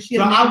 what I'm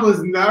saying. I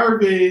was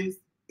nervous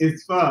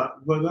as fuck.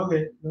 But go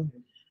ahead.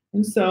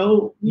 And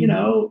so,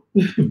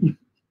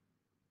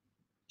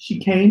 she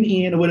came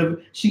in or whatever.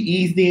 She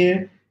eased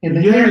in, and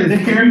the hair. The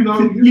hair.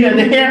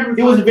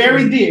 It was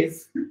very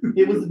this.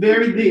 It was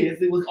very this.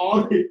 It was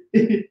all.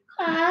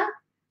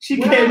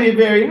 She came in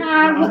very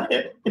high.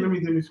 Let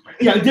me demonstrate.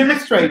 Yeah,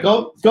 demonstrate.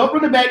 Go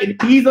from the back and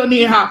ease on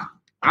in high.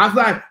 I was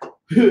like,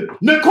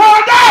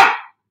 "Nicole,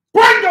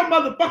 bring your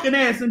motherfucking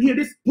ass in here.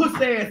 This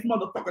pussy ass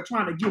motherfucker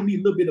trying to give me a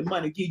little bit of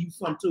money, give you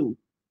some too."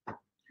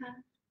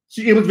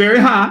 It was very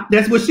high.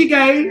 That's what she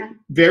gave. Yeah.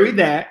 Very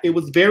that. It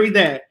was very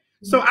that.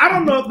 So I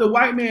don't know if the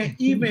white man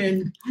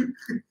even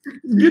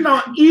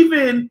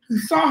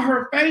saw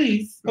her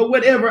face or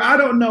whatever. I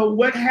don't know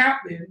what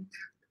happened.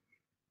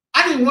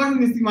 I didn't want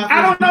him to see my face.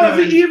 I don't know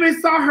if he even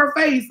saw her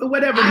face or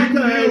whatever. I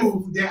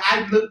knew that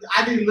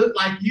I didn't look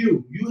like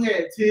you. You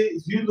had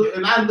tits.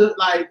 And I looked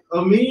like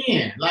a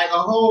man, like a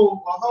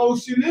whole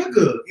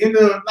shenigga in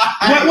the.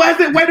 What was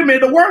it? Wait a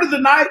minute. The word of the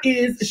night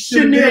is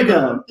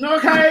shenigga.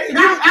 Okay.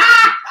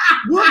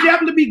 We'll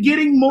definitely be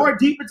getting more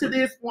deep into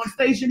this on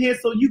station here.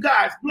 So you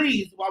guys,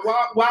 please,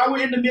 while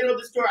we're in the middle of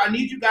the story, I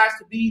need you guys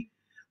to be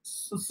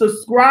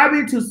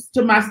subscribing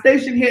to my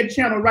station head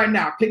channel right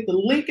now. Click the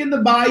link in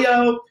the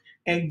bio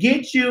and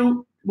get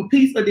you a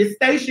piece of this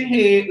station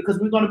head, because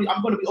I'm going to be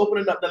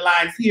opening up the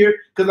lines here,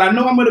 because I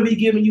know I'm going to be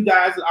giving you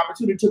guys an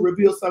opportunity to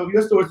reveal some of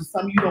your stories, and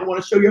some of you don't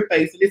want to show your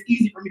face. And it's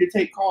easy for me to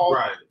take calls,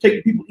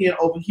 take the people in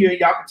over here, and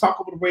y'all can talk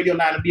over the radio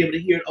line and be able to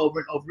hear it over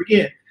and over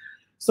again.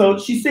 So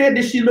she said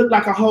that she looked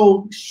like a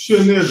whole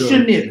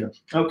shenigga.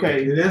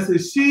 Okay. And that's a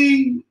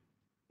she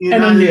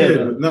and a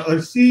nigga. No,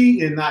 a she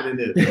and not a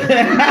nigga.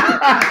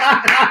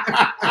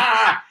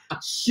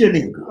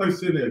 Shenigga. A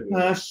shenigga.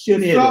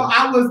 Shenigga. So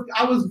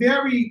I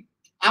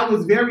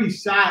was very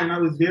shy, and I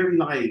was very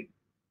like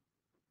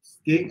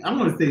scared. I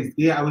want to say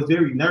scared. I was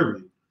very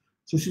nervous.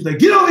 So she was like,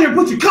 "Get over here and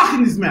put your cock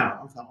in his mouth."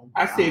 I was like, "Oh,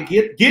 I said,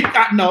 get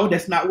no,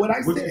 that's not what I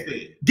said. You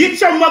said.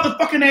 Get your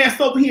motherfucking ass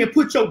over here and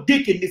put your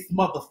dick in this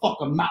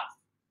motherfucking mouth."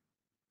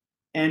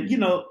 And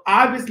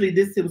obviously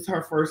it was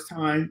her first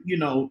time,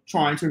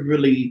 trying to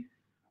really,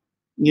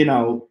 get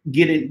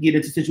into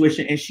a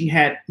situation, and she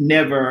had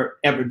never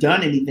ever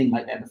done anything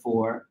like that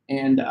before.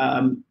 And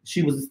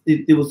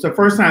it was her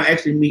first time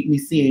actually me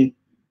seeing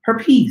her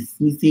piece,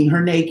 me seeing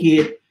her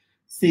naked,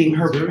 seeing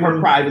her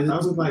private. I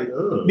was like,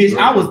 bitch,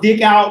 I was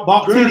dick out,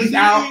 bought titties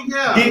out,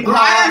 dick hard.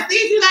 I didn't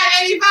see you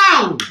like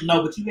 84.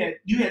 No, but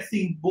you had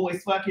seen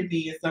boys fucking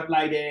me and stuff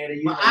like that.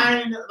 And but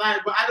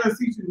I didn't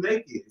see you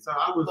naked, so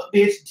I was. But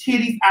bitch,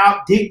 titties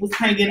out, dick was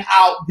hanging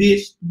out,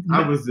 bitch.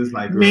 I was just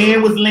like,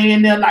 man was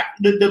laying there like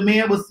the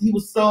man was. He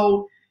was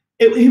so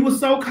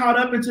caught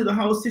up into the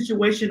whole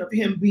situation of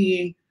him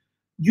being,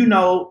 you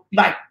know,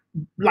 like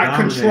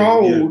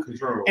controlled.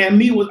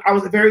 And I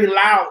was very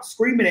loud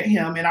screaming at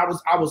him, and I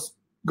was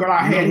girl,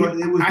 I had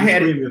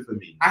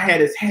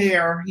his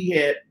hair. He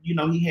had he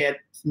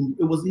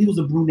was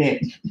a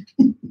brunette.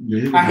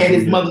 I had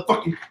his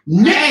motherfucking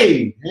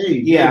hey.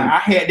 I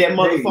had that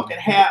motherfucking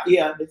hair.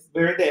 Yeah, this is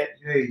very that.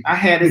 Hey. I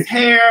had his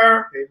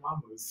hair. Hey,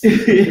 mama's.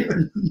 Hey,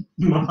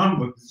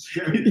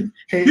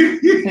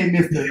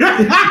 mister.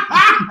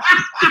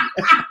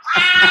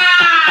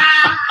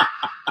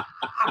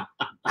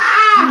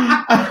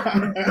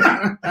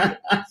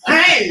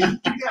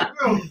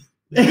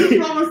 Hey,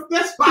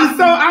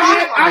 so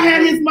I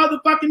had his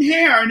motherfucking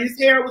hair, and his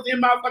hair was in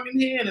my fucking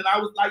hand, and I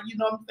was like, you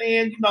know what I'm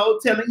saying, you know,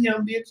 telling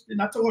him, bitch,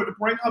 and I told her to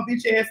bring her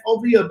bitch ass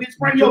over here, bitch,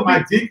 bring your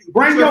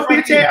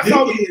bitch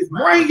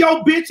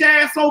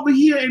ass over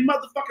here and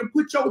motherfucking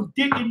put your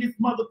dick in this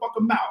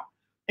motherfucking mouth.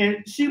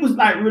 And she was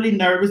like really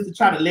nervous to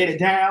try to let it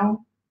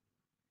down.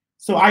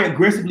 So I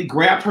aggressively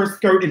grabbed her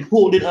skirt and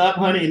pulled it up,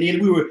 honey, and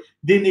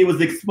then it was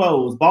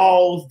exposed,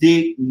 balls,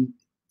 dick, and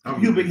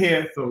pubic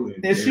hair.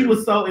 And she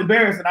was so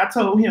embarrassed, and I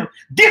told him,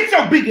 get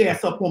your big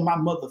ass up on my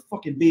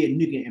motherfucking bed,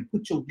 nigga, and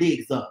put your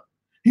legs up.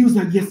 He was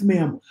like, yes,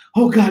 ma'am.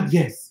 Oh, God,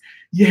 yes.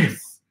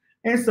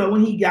 And so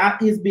when he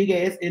got his big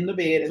ass in the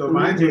bed. So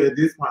mind you, at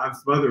this point, I'm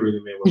smothering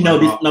him. No.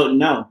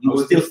 He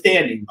was still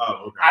standing.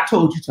 Oh, okay. I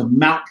told you to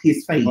mount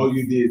his face. Oh,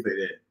 you did say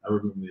that. I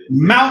remember that.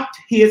 Mount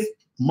his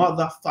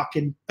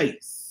motherfucking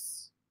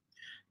face.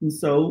 And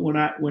so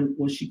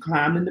when she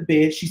climbed in the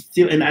bed,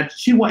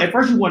 at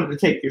first she wanted to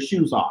take your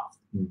shoes off.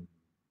 Mm-hmm.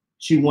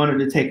 She wanted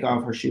to take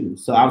off her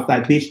shoes. So I was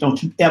like, bitch,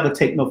 don't you ever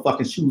take no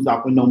fucking shoes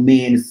off when no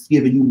man is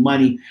giving you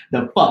money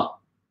the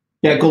fuck.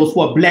 That goes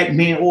for a black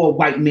man or a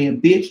white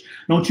man, bitch.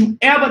 Don't you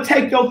ever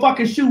take your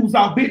fucking shoes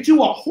off, bitch.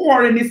 You a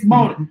whore in this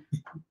moment.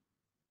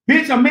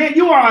 Bitch, a man,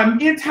 you are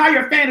an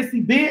entire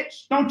fantasy,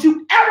 bitch. Don't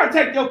you ever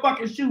take your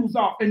fucking shoes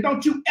off. And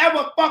don't you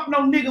ever fuck no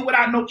nigga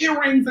without no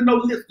earrings and no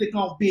lipstick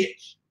on,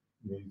 bitch.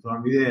 Yeah, you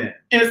told me that.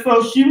 And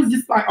so she was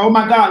just like, oh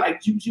my God,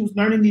 like she was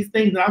learning these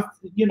things. And I was,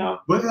 you know.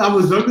 But I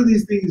was learning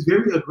these things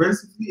very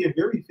aggressively and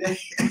very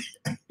fast.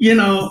 You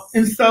know,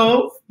 and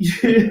so.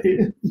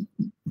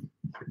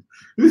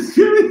 It's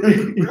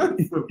really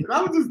aggressive. And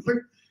I was just like,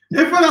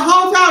 and for the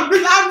whole time,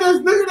 bitch, I'm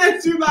just looking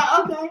at you like,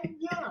 okay,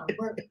 yeah,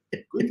 but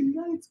what you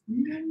guys,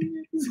 you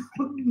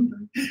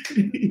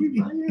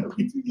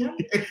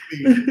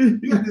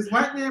got this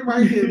white man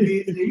right here,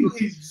 bitch, and you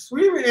is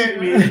screaming at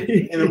me,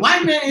 and the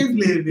white man is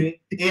living,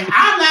 and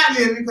I'm not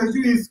living because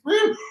you is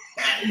screaming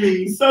at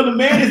me. So the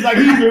man is like,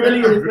 he's really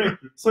in his face.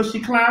 So she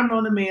climbed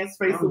on the man's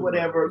face or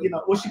whatever, you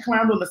know. Well, she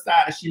climbed on the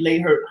side and she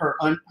laid her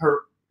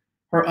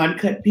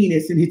uncut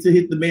penis and hit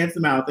the man's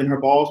mouth, and her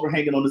balls were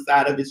hanging on the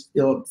side of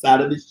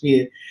his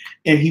chin.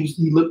 And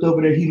he looked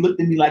over there. He looked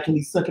at me like, and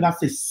he sucked it. I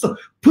said, so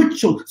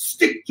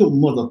stick your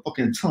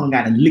motherfucking tongue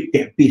out and lick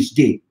that bitch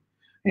dick.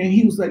 And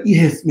he was like,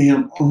 yes,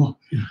 ma'am.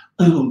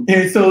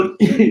 And so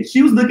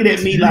she was looking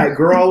at me like,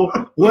 girl,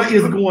 what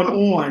is going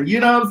on? You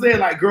know what I'm saying?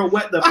 Like, girl,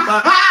 what the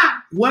fuck?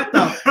 What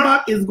the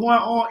fuck is going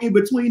on in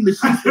between the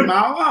sheets in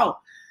my mouth?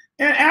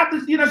 And after,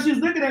 you know, she was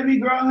looking at me,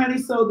 girl, honey.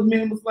 So the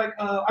man was like,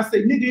 I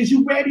said, nigga, is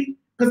you ready?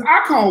 Because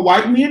I call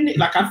white men,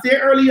 like I said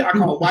earlier, I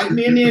call white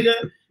men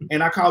nigga,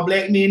 and I call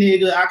black men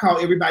nigga. I call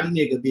everybody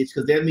nigga, bitch,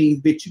 because that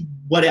means, bitch, you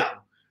whatever.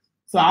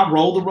 So I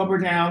rolled the rubber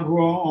down,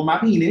 girl, on my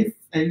penis,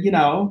 and, you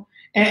know,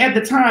 and at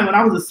the time when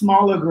I was a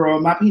smaller girl,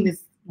 my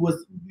penis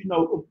was, you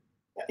know,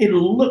 it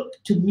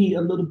looked to me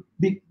a little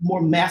bit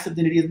more massive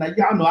than it is now.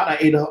 Y'all know I done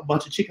ate a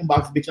bunch of chicken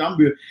boxes, bitch.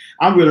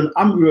 I'm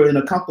real in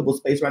a comfortable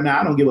space right now.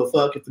 I don't give a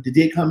fuck if the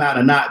dick come out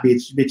or not,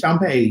 bitch. Bitch, I'm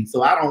paid,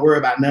 so I don't worry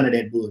about none of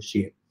that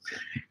bullshit.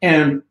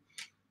 And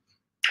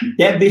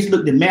that bitch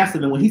looked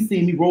massive, and when he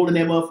seen me rolling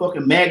that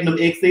motherfucking Magnum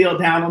XL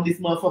down on this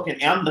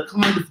motherfucking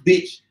anaconda's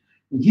bitch,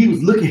 and he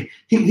was looking,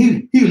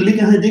 he was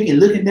licking her dick and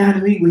looking down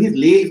at me with his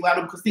legs wide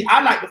open. Cause see,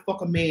 I like to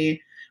fuck a man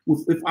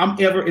if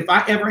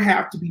I ever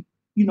have to be,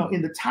 you know,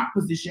 in the top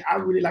position. I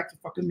really like to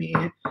fuck a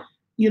man,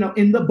 you know,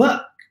 in the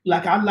butt.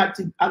 Like I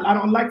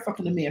don't like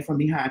fucking a man from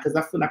behind because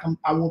I feel like I'm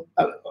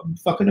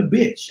fucking a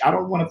bitch. I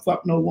don't want to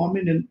fuck no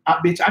woman, and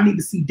I need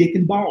to see dick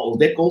and balls.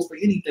 That goes for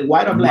anything,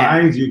 white or black.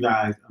 Mind you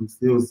guys, I'm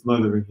still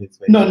smothering his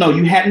face. No,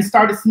 you hadn't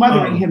started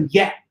smothering him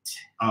yet.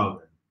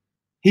 Oh,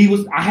 okay.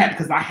 I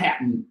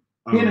hadn't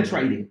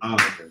penetrated. Oh,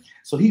 okay.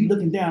 So he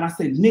looking down. I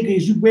said, "Nigga,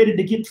 is you ready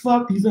to get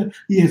fucked?" He's like,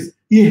 "Yes."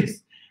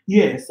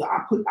 So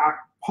I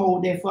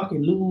pulled that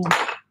fucking lube.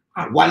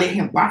 While let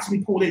him watch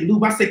me pull that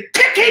lube, I said,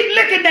 "Keep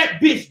licking that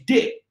bitch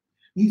dick."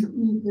 He's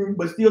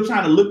but still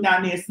trying to look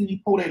down there and see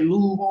me pull that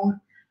lube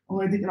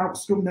only thing I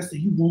was screaming, I said,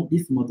 you want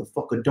this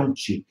motherfucker,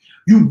 don't you?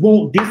 You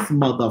want this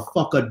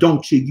motherfucker,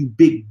 don't you? You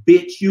big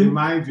bitch, you. And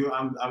mind you,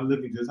 I'm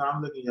looking just how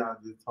I'm looking, y'all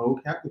just whole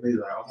captivated,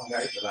 like, oh my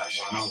god, it's a lot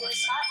going on right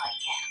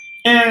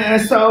now.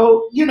 And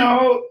so, you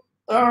know,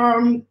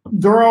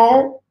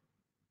 girl,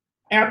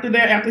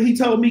 after he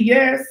told me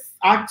yes,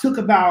 I took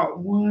about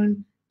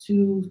 1,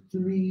 2,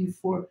 3,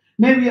 4,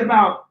 maybe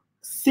about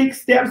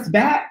 6 steps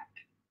back.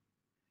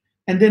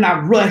 And then I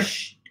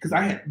rushed because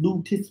I had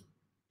lubed his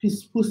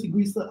pussy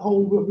grease up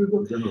whole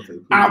real.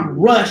 I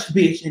rushed,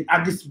 bitch, and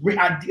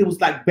it was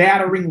like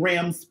battering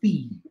ram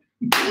speed.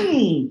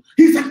 He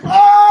said,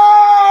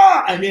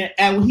 oh,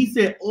 and when he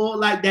said, oh,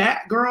 like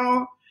that,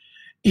 girl,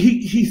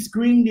 he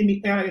screamed in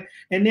the air.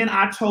 And then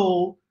I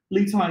told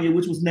Tanya,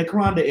 which was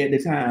Necronda at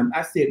the time,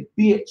 I said,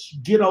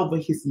 bitch, get over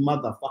his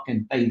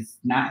motherfucking face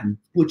now and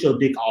put your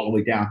dick all the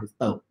way down his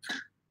throat.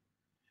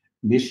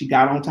 Bitch, she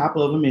got on top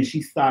of him and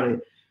she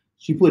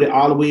put it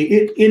all the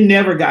way.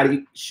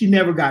 She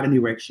never got an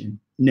erection.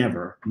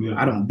 Never. Yeah.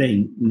 I don't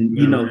think.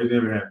 You know, it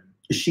never happened.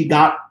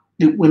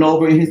 It went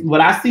over in his, but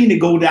I seen it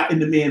go down in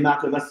the man's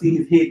mouth because I see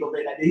his head go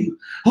back like that. He,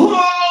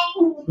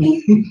 oh,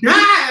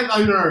 that's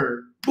all you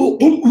heard.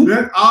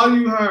 That's all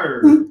you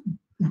heard.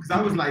 Because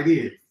I was like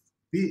this,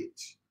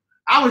 bitch.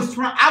 I was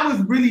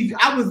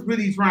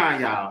really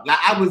trying, y'all. Like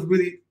I was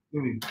really.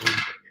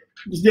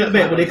 Step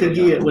back, what they could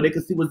get, what they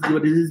could see what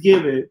this is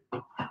giving.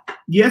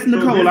 Yes,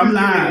 Nicole, I'm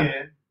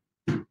lying.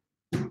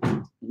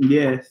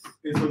 Yes.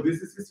 And so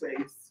this is his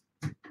face.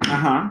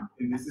 And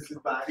this is his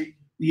body.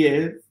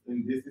 Yes.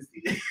 And this is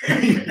yes.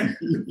 And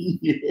this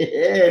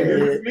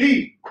is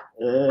me.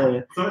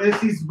 So as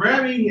she's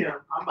grabbing him,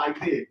 I'm like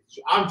this.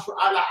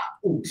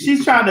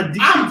 She's trying to.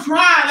 I'm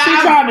trying.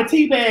 She's trying to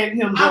teabag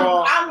him,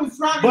 girl. I was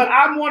trying. But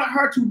I wanted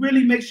her to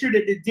really make sure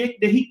that the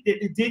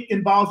dick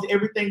involves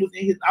everything was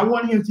in his. I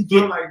wanted him to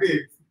get like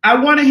this. I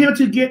wanted him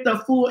to get the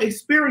full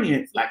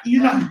experience. Like,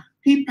 you know,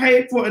 he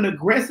paid for an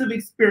aggressive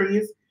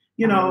experience.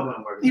 You know,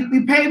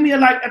 he paid me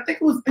like I think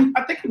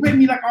he paid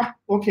me like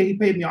he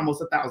paid me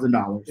almost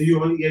 $1,000.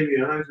 You only gave me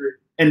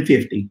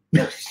 150.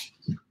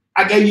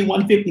 I gave you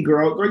 150,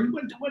 girl. Girl, you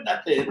wouldn't do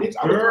nothing. Bitch,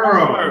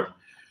 girl.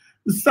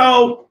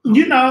 So,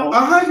 you know,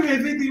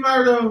 150,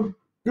 Myrtle.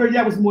 Girl,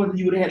 that was more than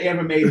you would have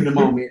ever made in the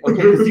moment.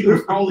 Okay, because it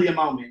was only a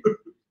moment.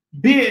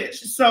 Bitch.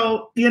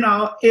 So, you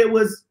know, it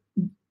was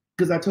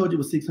because I told you it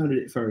was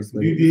 600 at first.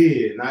 You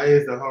did. Now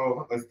it's the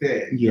whole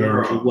stack. Yeah,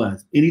 girl. It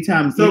was.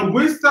 Anytime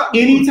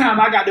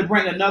I got to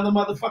bring another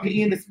motherfucker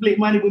in to split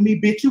money with me,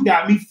 bitch, you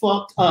got me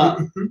fucked up.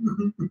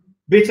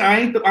 Bitch, I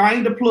ain't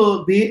the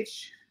plug,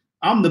 bitch.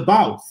 I'm the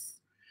boss.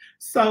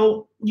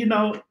 So, you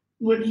know,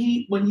 when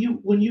she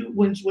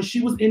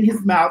was in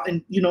his mouth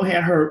and, you know,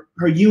 had her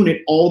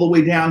unit all the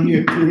way down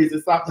here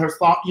to her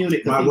soft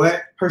unit. My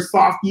what? Her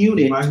soft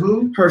unit. My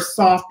who? Her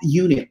soft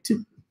unit.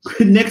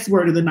 Next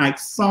word of the night,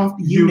 soft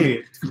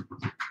unit.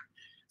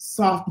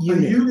 Soft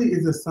unit. A unit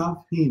is a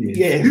soft penis.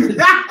 Yes.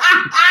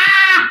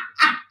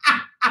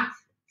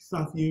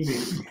 Soft unit.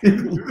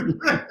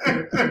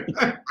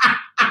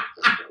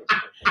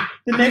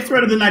 The next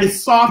word of the night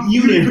is soft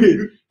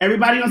unit.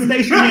 Everybody on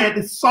station had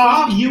the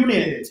soft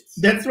unit.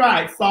 That's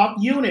right,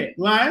 soft unit,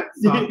 right?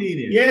 Soft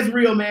unit. Yes,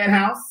 real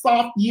madhouse.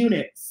 Soft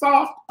unit.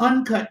 Soft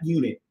uncut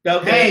unit.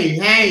 Okay.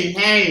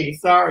 Hey.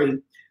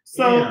 Sorry.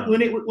 So yeah.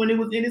 when it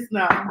was in his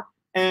mouth,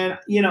 and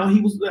you know,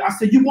 I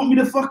said, "You want me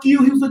to fuck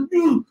you?" He was like,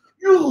 "You."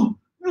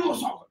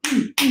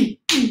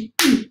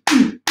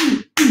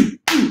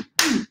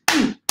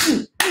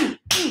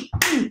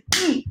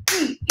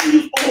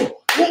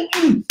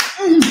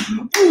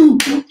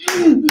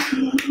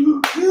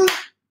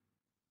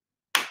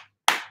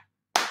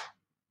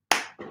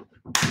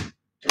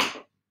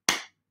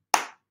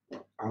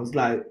 I was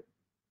like,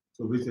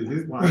 so Richard,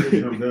 this one I just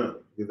jumped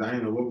up because I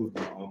didn't know what was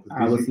going on.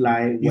 I was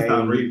like,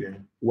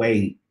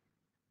 wait.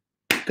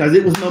 Because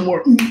it was no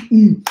more,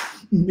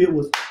 it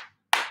was,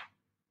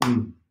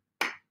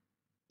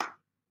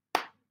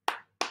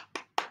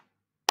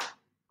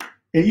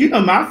 And you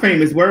know my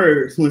famous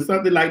words, when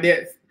something like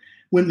that,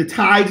 when the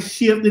tide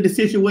shift in the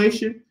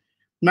situation,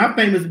 my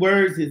famous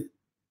words is,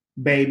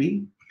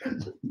 baby.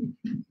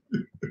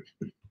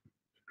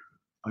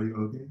 Are you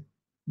okay?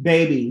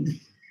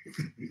 Baby.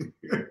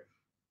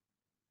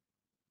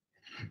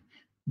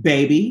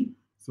 Baby.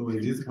 So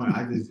at this point,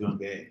 I just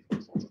jump back.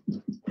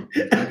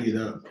 I get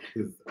up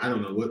because I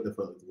don't know what the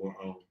fuck is going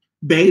on.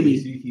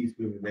 Baby. She keeps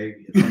screaming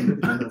baby.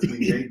 And I'm looking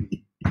at her screaming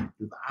baby.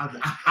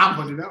 I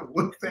want to know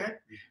what's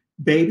that?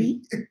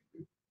 Baby.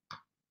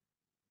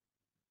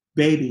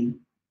 Baby.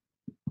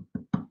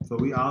 So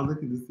we all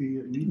looking to see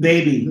it.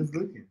 Baby. Just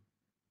looking.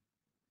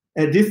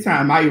 At this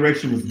time, my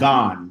erection was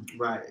gone.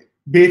 Right.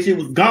 Bitch, it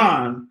was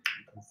gone.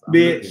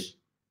 Bitch. Looking.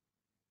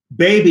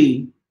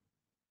 Baby.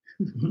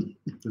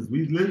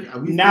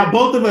 Now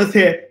both of us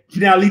had,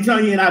 now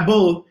Litonya and I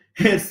both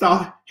had a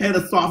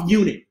soft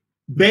unit.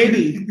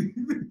 Baby.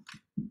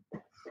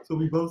 So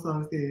we both saw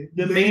his head.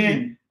 The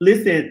man,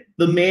 listen,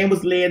 the man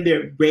was laying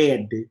there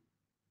red.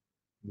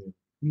 Yeah.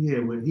 He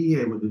had with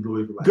the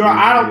Lord. Like girl,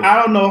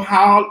 I don't know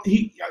how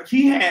he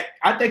had.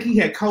 I think he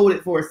had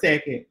coded for a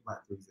second.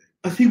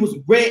 Cause he was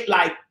red,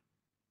 like,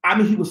 I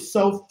mean, he was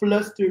so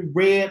flustered,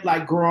 red,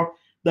 like, girl,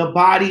 the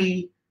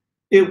body.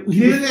 Kill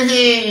the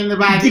head and the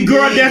body.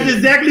 Girl, that's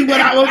exactly what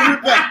I was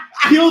referring.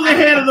 Kill the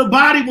head of the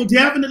body will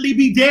definitely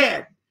be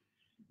dead,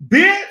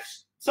 bitch.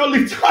 So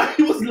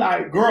Latoya was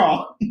like,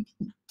 girl.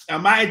 Now,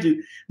 mind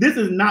you, this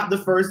is not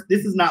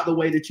the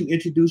way that you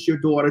introduce your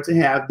daughter to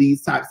have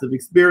these types of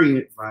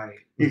experiences,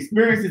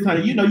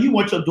 honey. You know, you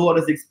want your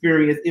daughter's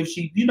experience. If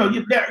she, you know,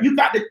 you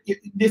got to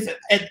listen.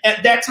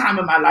 At that time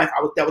in my life,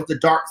 that was the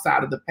dark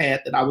side of the path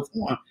that I was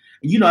on.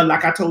 You know,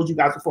 like I told you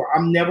guys before,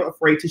 I'm never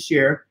afraid to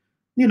share,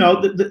 you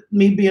know,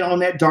 me being on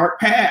that dark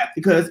path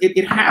because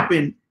it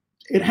happened.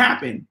 It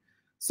happened.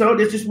 So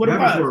that's just what it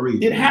was.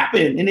 It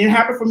happened, and it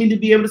happened for me to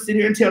be able to sit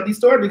here and tell these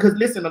stories because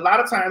listen, a lot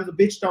of times the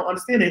bitch don't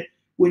understand it.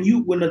 When a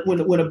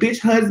bitch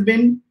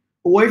husband,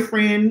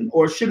 boyfriend,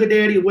 or sugar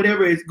daddy or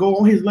whatever is go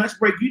on his lunch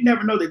break, you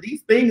never know that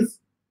these things.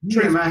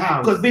 In my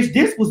house, because bitch,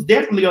 this was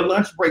definitely a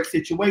lunch break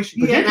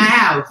situation. In my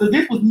house, so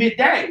this was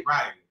midday,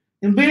 right?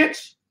 And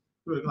bitch,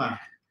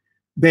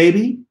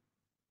 baby,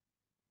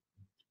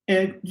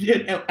 and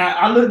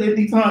I looked at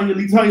Latoya.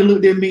 Latoya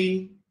looked at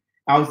me.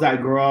 I was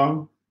like,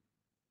 girl.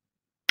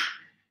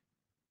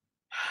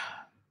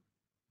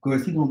 Girl,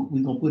 we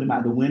gonna put him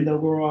out the window,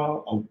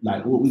 girl? Or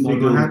like what we gonna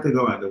do? Gonna have to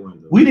go out the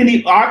window. We didn't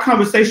even, our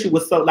conversation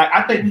was so like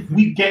I think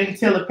we gained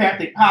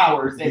telepathic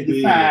powers at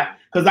the time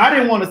because I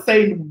didn't want to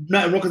say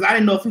nothing because I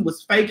didn't know if he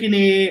was faking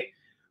it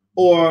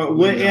or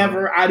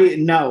whatever. I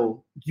didn't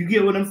know. You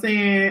get what I'm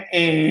saying?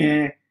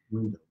 And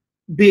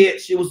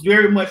bitch, it was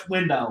very much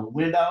window.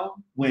 Yeah,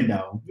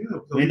 window.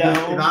 In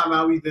our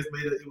mind, we just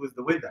made it was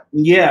the window.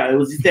 Yeah, it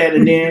was just that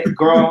and then,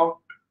 girl.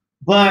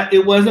 But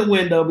it wasn't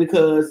window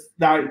because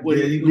like when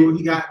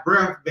he got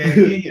breath back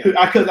in here.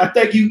 Because I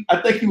think you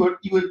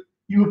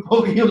were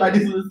poking him like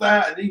this on the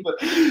side, and he was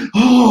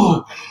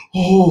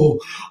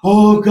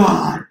oh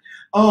God,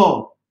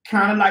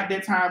 kind of like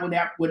that time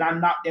when I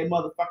knocked that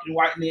motherfucking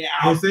white man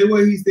out. And say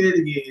what he said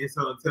again, and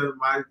so tell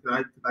Mike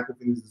I can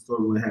finish the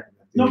story what happened.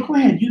 No, go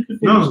ahead, you can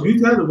finish. No, you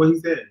tell him what he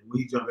said when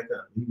he jumped back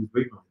up. He was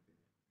breaking on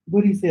it.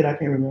 What he said, I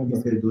can't remember.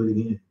 He said, "Do it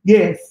again."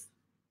 Yes.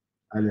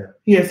 I left.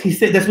 Yes, he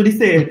said. That's what he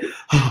said.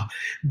 Oh,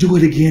 do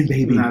it again,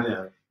 baby. I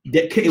left.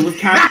 It was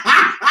kind of.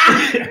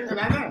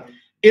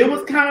 It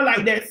was kind of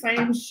like that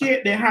same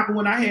shit that happened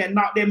when I had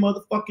knocked that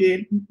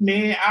motherfucking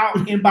man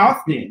out in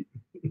Boston.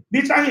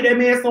 Bitch, I hit that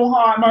man so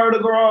hard, murder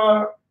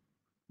girl.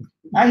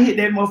 I hit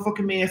that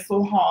motherfucking man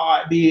so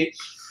hard, bitch.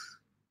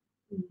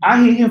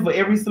 I hit him for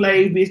every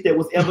slave bitch that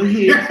was ever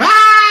hit.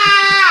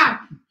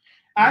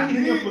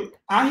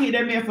 I hit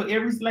that man for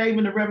every slave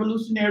in the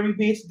Revolutionary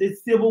bitch, the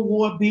Civil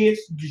War bitch,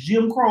 the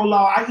Jim Crow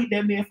law. I hit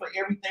that man for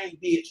everything,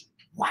 bitch.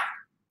 Wow.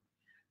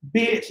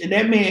 Bitch. And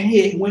that man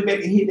went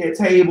back and hit that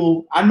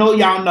table. I know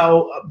y'all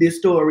know this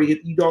story. If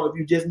you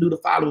just knew to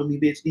follow me,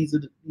 bitch, these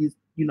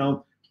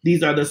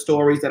are the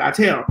stories that I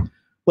tell.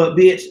 But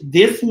bitch,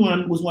 this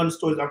one was one of the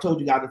stories I told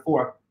you guys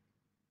before.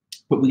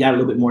 But we got a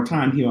little bit more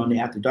time here on the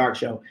After Dark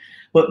show.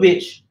 But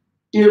bitch,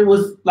 it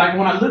was like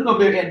when I look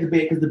over there at the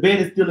bed, because the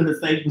bed is still in the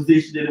same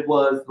position that it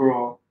was,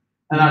 girl.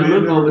 And I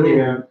look over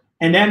there,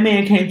 and that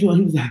man came to him.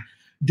 He was like,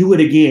 "Do it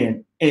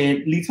again."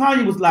 And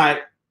Latoya was like,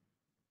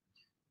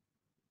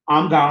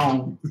 "I'm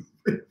gone,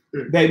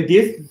 baby.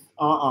 This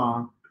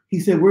He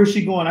said, "Where's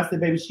she going?" I said,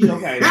 "Baby, she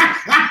okay.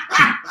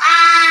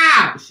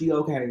 She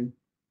okay.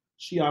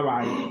 She all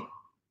right."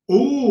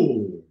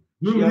 Ooh.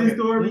 Remember this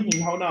story?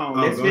 Hold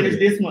on. Let's finish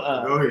this one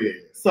up. Go ahead.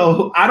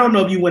 So I don't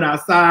know if you went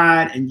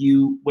outside and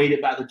you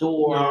waited by the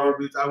door. No,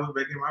 bitch, I went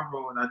back in my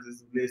room and I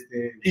just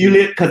listened. You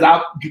lit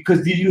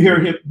because did you hear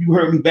him? You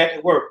heard me back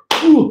at work.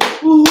 Ooh,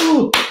 ooh,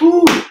 ooh,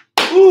 ooh,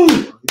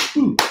 ooh,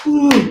 ooh,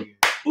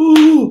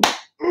 ooh,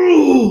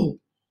 ooh,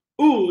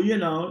 ooh. You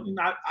know,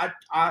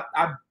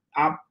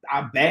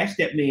 I bashed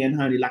that man,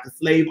 honey, like a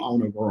slave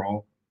owner,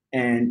 girl.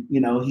 And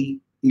you know,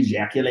 he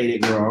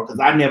ejaculated, girl,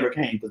 because I never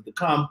came. Because to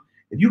come,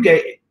 if you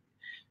get.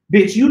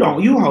 Bitch, you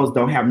hoes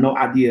don't have no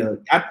idea.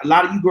 A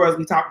lot of you girls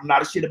be talking a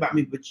lot of shit about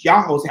me, but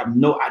y'all hoes have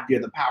no idea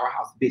the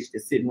powerhouse bitch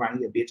that's sitting right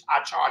here, bitch.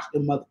 I charge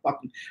them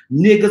motherfucking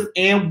niggas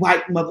and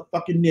white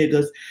motherfucking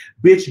niggas,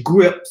 bitch,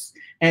 grips.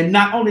 And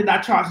not only did I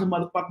charge them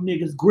motherfucking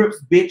niggas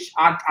grips, bitch,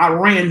 I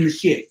ran the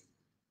shit.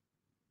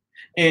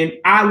 And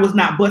I was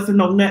not busting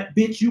no nut,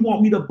 bitch. You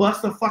want me to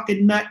bust a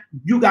fucking nut?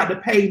 You got to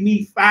pay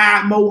me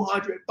 $5 more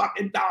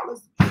fucking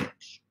dollars,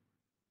 bitch.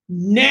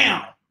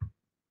 Now.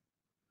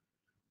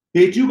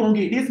 Bitch, you gonna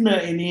get this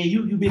nut and then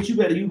you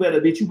better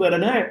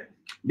nut.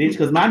 Bitch,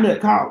 because my nut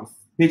costs.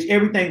 Bitch,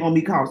 everything on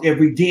me costs.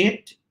 Every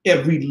dent,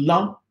 every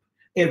lump,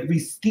 every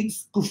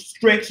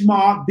stretch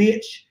mark,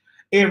 bitch.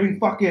 Every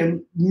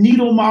fucking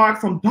needle mark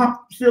from pump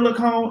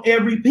silicone,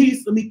 every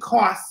piece of me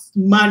costs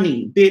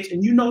money, bitch.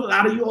 And you know a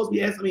lot of you always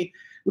be asking me,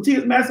 well,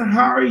 T.S. Madison,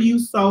 how are you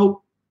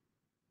so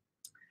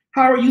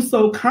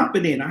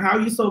confident? Or how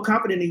are you so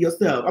confident in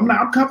yourself? I'm like,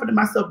 I'm confident in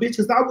myself, bitch,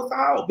 because I was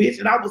out, bitch,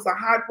 and I was a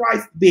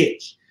high-priced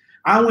bitch.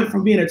 I went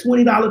from being a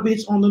 $20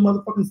 bitch on the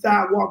motherfucking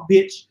sidewalk,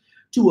 bitch,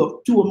 to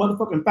a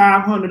motherfucking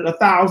 $500,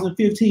 $1,000,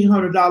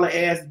 $1,500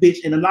 ass bitch,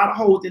 and a lot of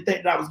hoes didn't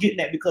think that I was getting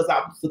that because I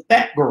was a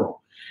fat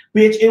girl,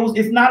 bitch.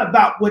 It's not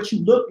about what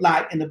you look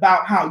like and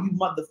about how you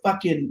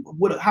motherfucking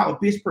how a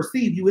bitch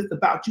perceive you. It's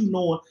about you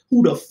knowing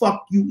who the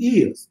fuck you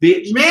is,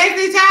 bitch.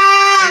 Messy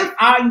time.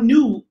 I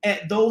knew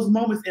at those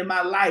moments in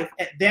my life,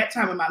 at that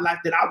time in my life,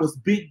 that I was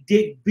big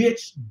dick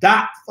bitch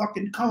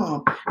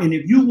 .com. And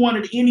if you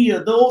wanted any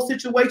of those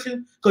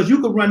situations, because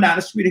you could run down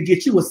the street and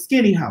get you a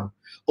skinny hoe.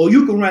 Or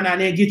you can run out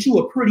there and get you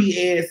a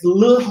pretty ass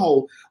little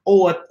hoe,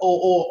 or a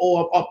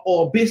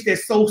bitch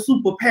that's so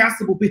super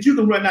passable, bitch. You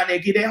can run down there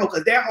and get that hoe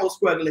because that hoe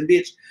struggling,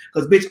 bitch.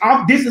 Because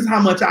bitch, this is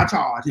how much I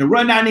charge, and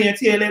run down there and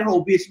tell that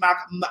hoe bitch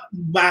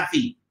my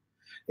fee.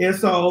 And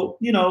so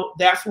you know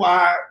that's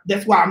why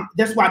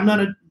none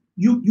of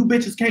you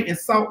bitches can't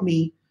insult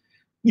me,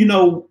 you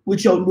know,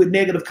 with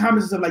negative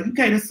comments and stuff. Like, you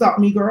can't insult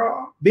me,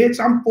 girl.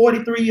 Bitch, I'm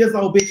 43 years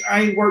old, bitch.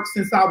 I ain't worked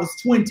since I was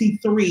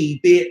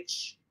 23,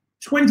 bitch.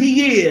 20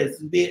 years,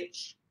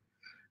 bitch.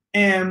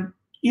 And,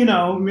 you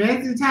know,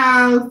 Messy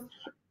time.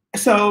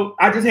 So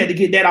I just had to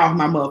get that off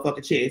my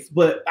motherfucking chest.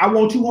 But I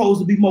want you hoes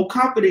to be more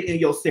confident in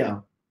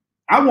yourself.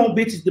 I want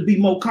bitches to be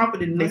more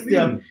confident in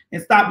themselves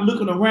and stop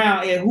looking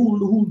around at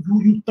who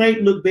you think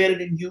look better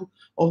than you,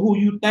 or who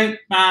you think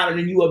finer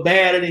than you or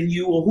badder than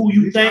you, or who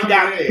you think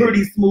got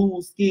pretty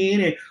smooth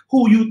skin, and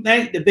who you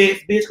think the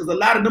best bitch. Because a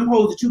lot of them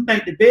hoes that you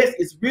think the best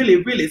is really,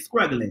 really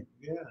struggling.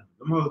 Yeah,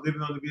 them hoes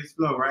living on the bitch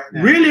floor right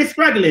now. Really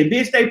struggling,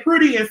 bitch. They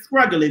pretty and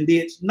struggling,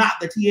 bitch. Not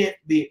the TF,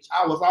 bitch.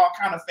 I was all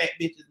kind of fat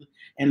bitches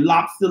and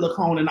locked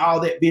silicone and all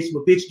that, bitch.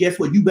 But bitch, guess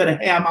what? You better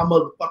have my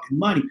motherfucking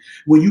money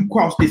when you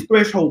cross this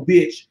threshold,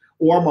 bitch,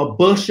 or I'm gonna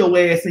bust your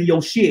ass in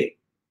your shit.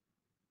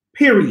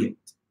 Period.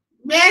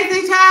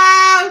 Messy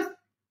time.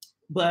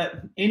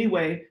 But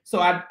anyway, so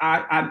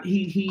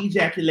he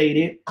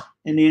ejaculated,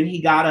 and then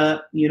he got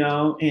up, you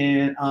know,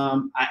 and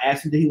I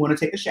asked him, did he want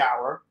to take a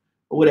shower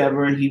or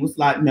whatever, and he was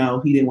like,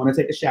 no, he didn't want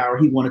to take a shower.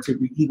 He wanted to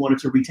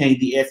retain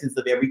the essence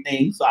of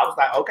everything. So I was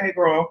like, okay,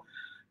 girl,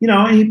 you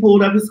know. And he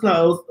pulled up his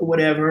clothes or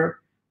whatever,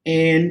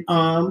 and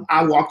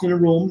I walked in the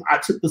room. I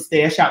took the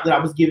stash out that I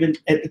was given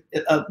at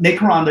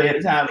Nakaranda at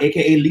the time,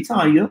 aka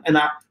Litanya, and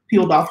I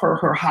peeled off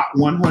her hot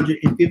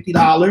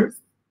 $150.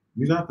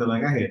 You know, I feel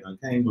like I had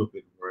came up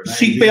with the word.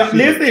 She felt,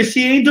 listen,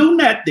 she ain't do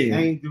nothing.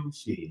 Ain't do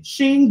shit.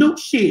 She ain't do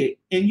shit.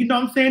 And you know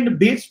what I'm saying? The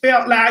bitch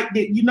felt like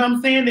that, you know what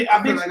I'm saying? That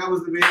I feel like I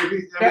was the bad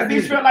bitch. That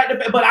bitch felt like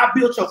the, but I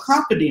built your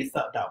confidence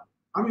up though.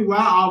 I mean, well,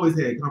 I always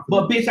had confidence.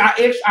 But bitch,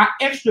 I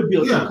extra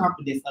built your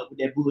confidence up with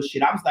that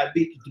bullshit. I was like,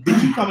 bitch,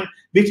 you coming,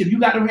 bitch, if you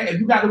got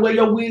to wear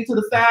your wig to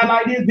the side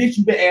like this, bitch,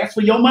 you better ask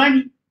for your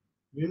money.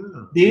 Yeah.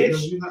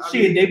 Bitch,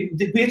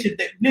 bitch,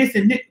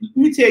 listen, let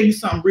me tell you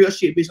something real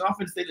shit, bitch. I'm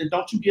finna say that,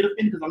 don't you get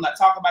offended because I'm not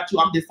talking about you.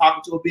 I'm just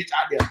talking to a bitch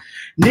out there.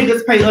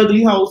 Niggas pay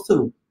ugly hoes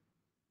too.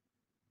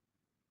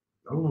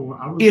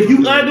 If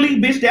you ugly,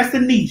 bitch, that's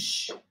a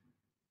niche.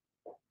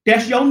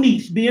 That's your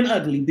niche, being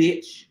ugly,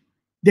 bitch.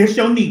 That's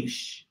your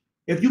niche.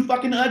 If you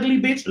fucking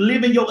ugly, bitch,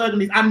 live in your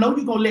ugliness. I know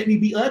you gonna let me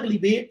be ugly,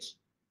 bitch.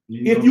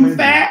 If you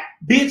fat,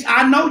 bitch,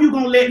 I know you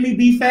gonna let me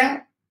be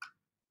fat.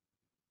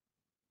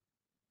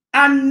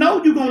 I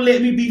know you're gonna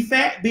let me be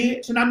fat,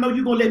 bitch, and I know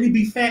you're gonna let me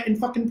be fat and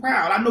fucking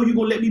proud. I know you're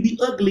gonna let me be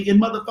ugly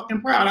and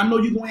motherfucking proud. I know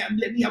you're gonna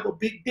let me have a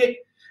big dick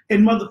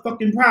and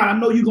motherfucking proud. I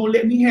know you're gonna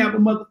let me have a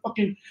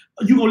motherfucking,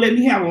 you're gonna let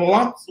me have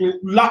lots,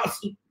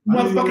 motherfucking,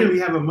 you're gonna let me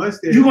have a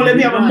mustache. You're gonna let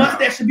me have a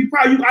mustache and be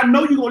proud. I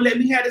know you're gonna let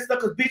me have this stuff,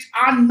 because bitch,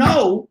 I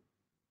know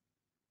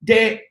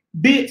that,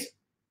 bitch,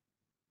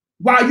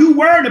 while you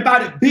worrying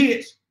about it,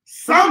 bitch,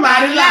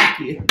 somebody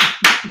like it.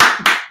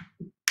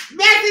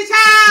 Messy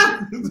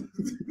time.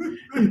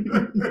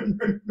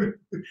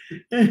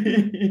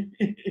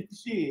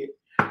 Shit.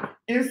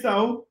 And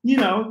so, you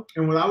know.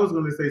 And what I was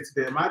going to say to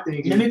that, my thing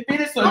is. Let me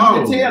finish so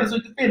you can tell, so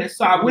you can finish.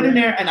 So I went in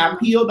there and I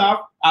peeled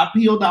off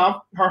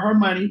her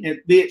money, and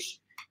bitch,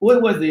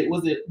 what was it?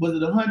 Was it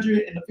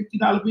 $150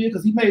 bill?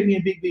 Because he paid me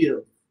in big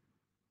bills.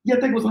 Yeah, I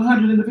think it was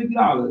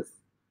 $150.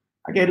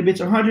 I gave the bitch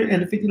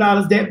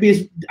 $150. That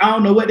bitch, I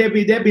don't know what that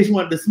bitch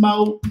wanted to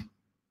smoke.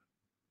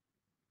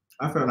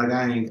 I felt like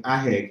I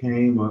had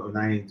came up and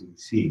I ain't do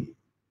shit.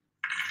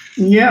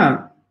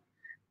 Yeah.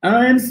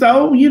 And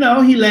so, you know,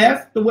 he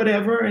left or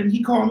whatever, and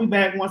he called me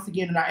back once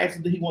again, and I asked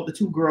him, did he want the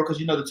 2-girl? Because,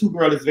 you know, the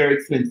 2-girl is very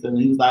expensive.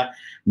 And he was like,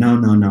 no,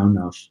 I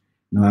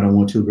don't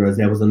want 2 girls.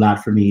 That was a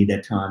lot for me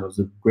that time. It was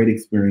a great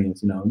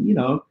experience, you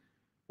know,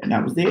 and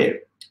that was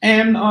it.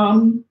 And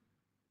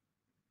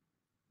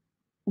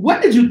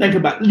what did you think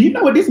about, you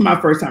know what, this is my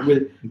first time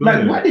really.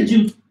 What did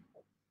you,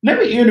 let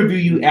me interview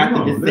you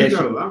after this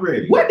session. Go. I'm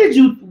ready.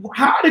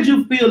 How did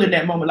you feel in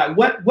that moment? Like,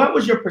 what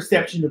was your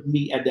perception of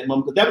me at that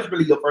moment? Because that was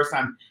really your first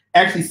time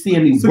actually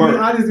seeing me work. To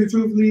be honest and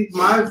truthfully,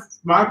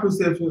 my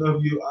perception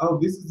of you,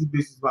 this is the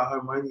bitch about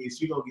her money, and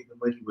she gonna get the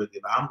money, but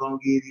if I'm gonna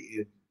get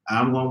it, if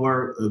I'm gonna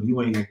work, if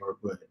you ain't gonna work,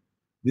 but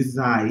this is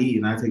how I eat,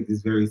 and I take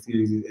this very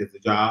seriously as a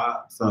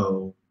job.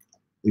 So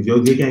if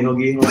your dick ain't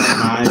gonna get home,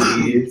 mine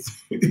is.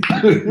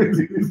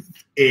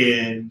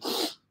 And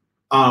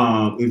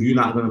If you're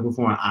not gonna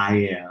perform,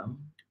 I am.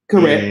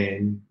 Correct.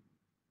 And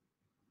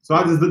so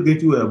I just looked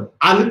at you.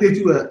 I looked at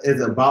you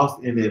as a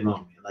boss in that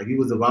moment. Like you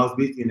was a boss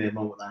bitch in that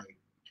moment. Like,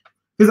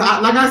 cause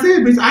like I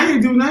said, bitch, I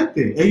didn't do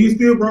nothing, and you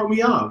still broke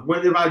me off,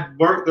 whether if I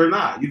worked or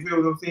not. You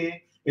feel what I'm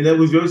saying? And that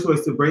was your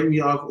choice to break me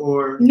off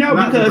or no,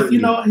 not because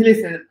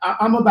listen,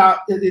 I'm about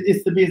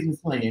it's the business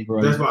plan,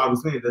 bro. That's what I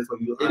was saying. That's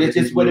what you. It's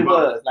just what it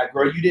was. Like,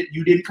 girl,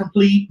 you didn't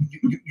complete.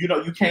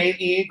 You came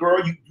in,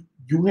 girl.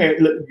 You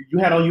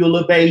had on your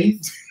little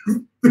base,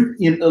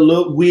 in a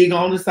little wig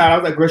on the side. I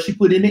was like, girl, she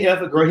put in the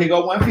effort, girl. Here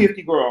go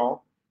 150,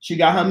 girl. She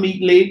got her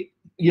meat licked.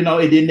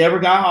 It did never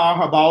got hard.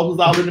 Her balls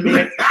was all in the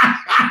mix.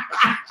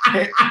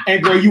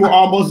 and girl, you were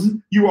almost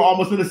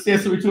an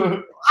accessory to a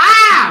murder.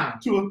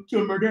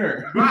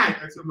 Right,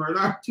 to a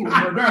murder. To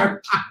a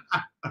murder.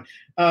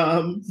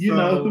 I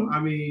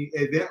mean,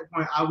 at that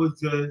point, I was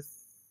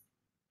just,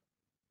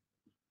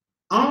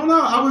 I don't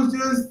know. I was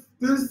just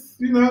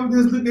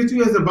look at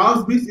you as a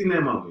boss bitch in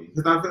that moment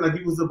because I felt like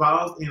you was a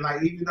boss, and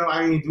like even though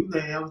I didn't do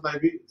nothing, I was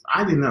like, bitch,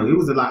 I didn't know it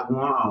was a lot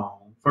going on.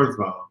 First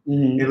of all,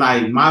 and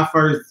like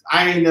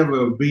I ain't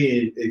never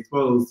been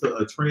exposed to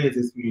a trans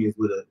experience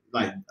with a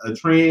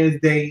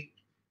trans date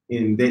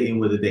and dating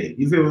with a date.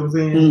 You feel what I'm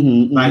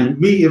saying? Like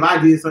me, if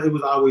I did something, it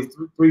was always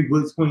three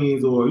Butch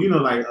Queens or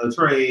like a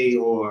Trey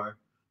or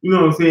you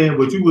know what I'm saying.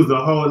 But you was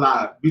a whole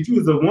lot. Bitch, you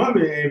was a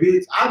woman, and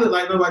bitch, I look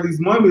like nobody's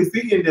woman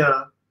sitting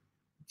there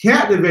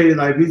captivated.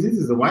 Like bitch, this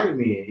is a white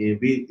man, and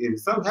bitch, if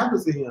something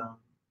happens to him,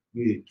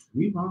 bitch,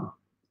 we wrong.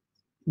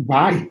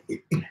 Right.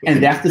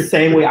 And that's the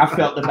same way I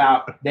felt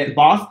about that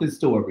Boston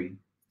story.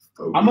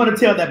 I'm going to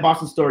tell that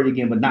Boston story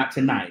again, but not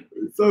tonight.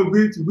 So,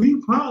 bitch, we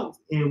punked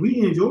and we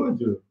in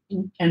Georgia.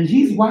 And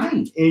he's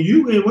white. And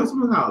you in what's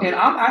my house? And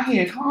I'm out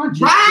here in Congress.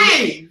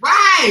 Right.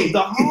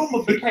 The home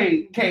of the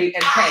K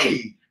and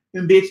K.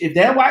 And bitch, if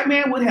that white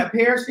man would have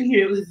perished in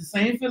here, it was the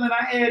same feeling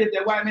I had if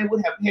that white man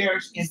would have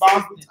perished in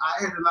Boston.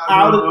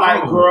 I was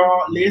like,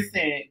 girl,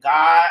 listen, God,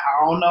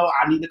 I don't know.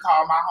 I need to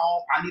call my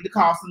home. I need to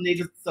call some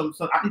niggas. I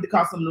need to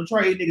call some of them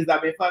trade niggas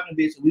I've been fucking,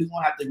 bitch. And we just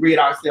gonna have to rid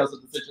ourselves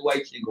of the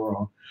situation,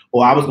 girl.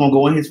 Or I was gonna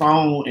go in his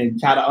phone and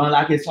try to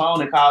unlock his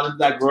phone and call him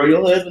like, girl,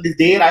 your husband is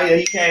dead out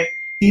here.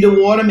 He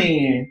the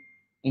waterman.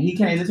 And he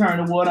came to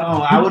turn the water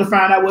on. I would have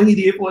found out what he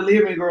did for a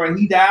living, girl. And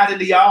he died in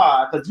the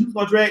yard because you was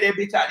gonna drag that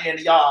bitch out there in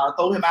the yard,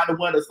 throw him out the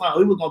window,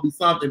 something. It was gonna be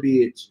something,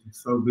 bitch.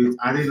 So, bitch,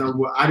 I didn't know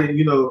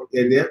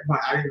at that point,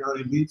 I didn't know.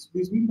 And bitch,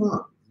 we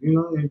bumped,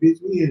 and bitch,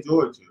 we in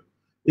Georgia.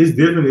 It's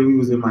different if we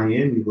was in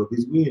Miami, but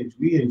bitch, we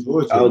in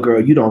Georgia. Oh,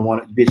 girl, you don't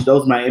want it, bitch.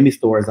 Those Miami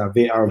stories are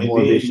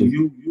more vicious.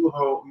 You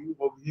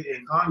over here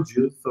in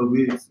Conjure, so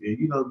bitch, bitch,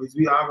 you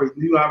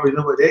already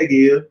know what that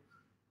is.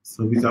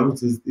 So, bitch,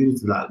 it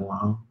was a lot going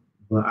on.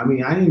 But I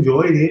mean, I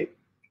enjoyed it.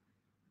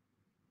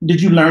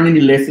 Did you learn any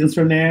lessons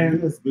from there?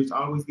 Yes, bitch.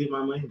 I always get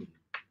my money.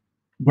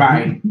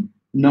 Right.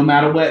 No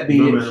matter what, bitch.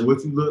 No matter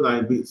what you look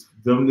like, bitch.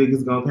 Them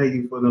niggas gonna pay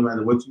you for no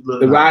matter what you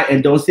look like. Right.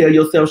 And don't sell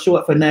yourself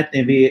short for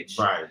nothing, bitch.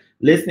 Right.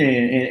 Listen,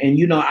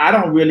 and I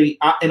don't really,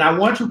 and I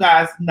want you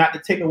guys not to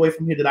take away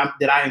from here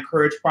that I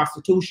encourage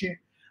prostitution,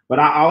 but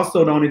I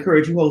also don't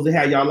encourage you hoes to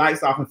have y'all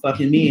lights off and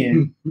fucking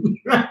men.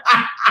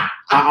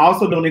 I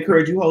also don't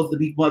encourage you hoes to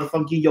be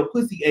motherfucking getting your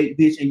pussy ate,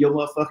 bitch, and your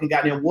motherfucking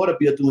goddamn water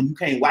bill due and you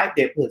can't wipe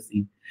that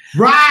pussy.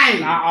 Right.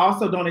 I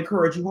also don't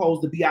encourage you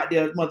hoes to be out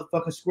there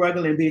motherfucking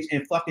struggling, bitch,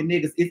 and fucking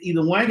niggas. It's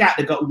either one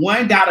gotta go.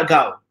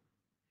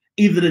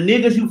 Either the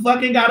niggas you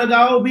fucking gotta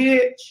go,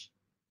 bitch,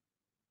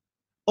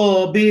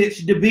 or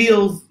bitch, the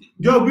bills.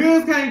 Your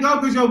bills can't go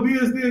because your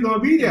bills still gonna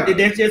be there.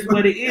 That's just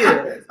what it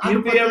is.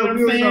 You feel what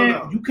I'm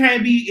saying? You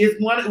can't be.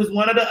 It was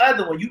one or the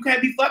other one. You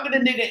can't be fucking a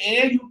nigga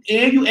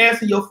and you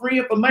asking your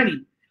friend for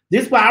money.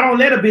 This why I don't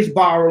let a bitch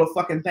borrow a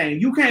fucking thing.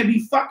 You can't be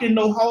fucking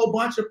no whole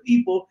bunch of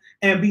people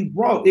and be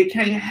broke. It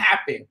can't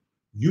happen.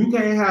 You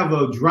can't have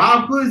a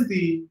dry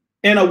pussy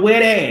and a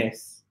wet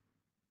ass.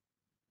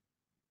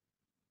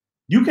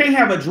 You can't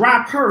have a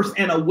dry purse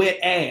and a wet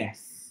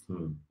ass.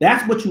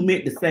 That's what you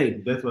meant to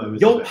say. That's what I meant.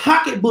 Your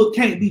pocketbook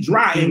can't be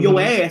dry and your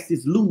ass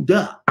is lubed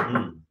up.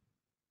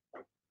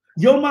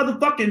 Your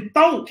motherfucking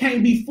throat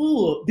can't be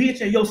full,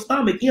 bitch, and your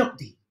stomach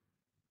empty.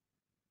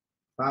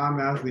 5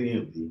 mouths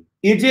empty.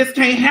 It just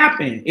can't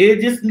happen.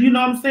 It just, you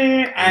know what I'm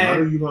saying?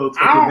 You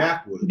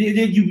backwards.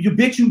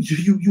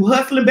 You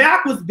hustling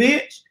backwards,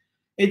 bitch.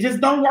 It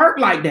just don't work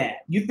like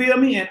that. You feel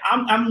me? And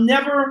I'm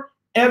never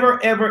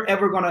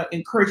ever gonna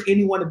encourage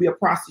anyone to be a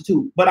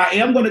prostitute. But I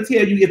am gonna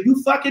tell you, if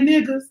you fucking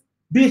niggas,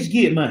 bitch,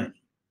 get money.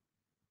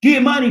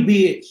 Get money,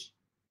 bitch.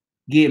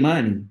 Get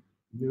money.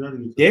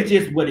 That's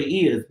just what it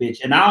is,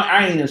 bitch. And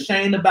I ain't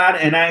ashamed about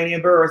it and I ain't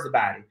embarrassed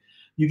about it.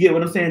 You get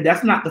what I'm saying?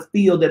 That's not the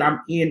field that I'm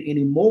in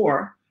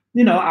anymore.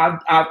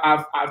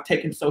 I've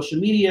taken social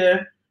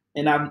media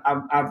and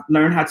I've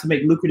learned how to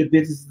make lucrative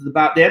businesses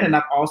about that. And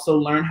I've also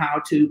learned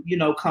how to,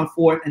 come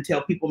forth and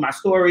tell people my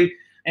story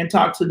and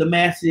talk to the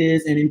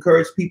masses and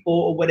encourage people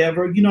or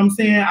whatever. You know what I'm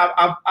saying?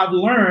 I've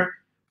learned,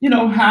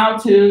 how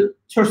to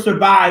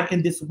survive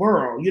in this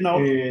world,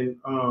 And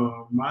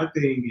my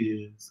thing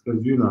is,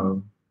 because,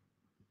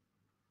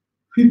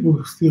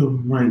 People still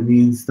write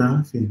me and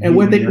stuff. And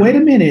what they wait a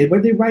minute,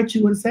 what they write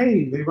you and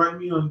say? They write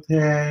me on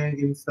tag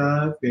and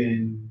stuff,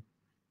 and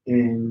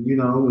you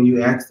know, when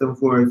you ask them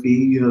for a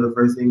fee, you know, the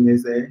first thing they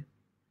say,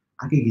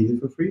 I can get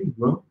it for free,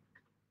 bro.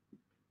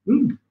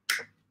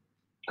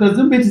 Cause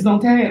them bitches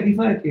on tag be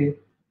fucking.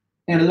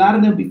 And a lot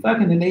of them be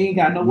fucking and they ain't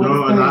got no way to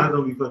No, a lot of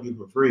them be fucking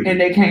for free. And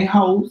they can't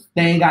host.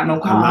 They ain't got no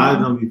car. A lot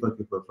of them be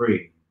fucking for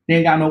free. They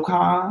ain't got no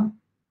car.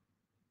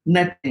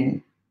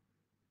 Nothing.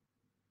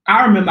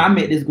 I remember I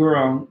met this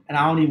girl, and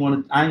I ain't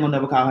gonna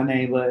never call her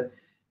name, but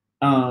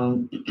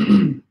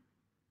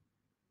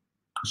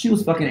she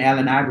was fucking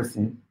Allen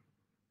Iverson.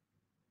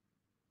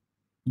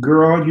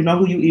 Girl, you know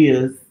who you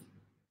is,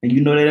 and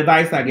you know that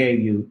advice I gave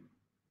you.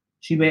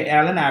 She met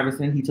Allen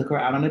Iverson. He took her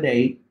out on a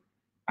date.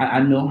 I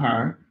know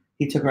her.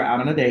 He took her out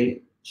on a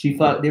date. She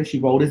fucked him. She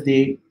rolled his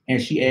dick,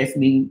 and she asked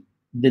me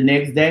the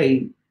next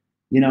day,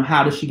 you know,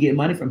 how does she get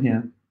money from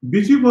him?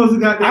 Bitch, you supposed to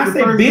got that. I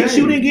said, bitch,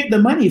 you didn't get the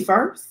money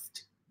first.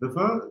 The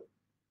fuck?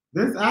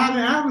 That's Allen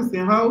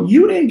Iverson, ho.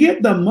 You didn't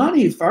get the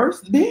money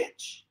first,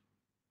 bitch.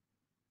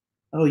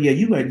 Oh yeah,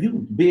 you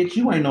bitch,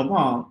 you ain't no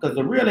punk. Cause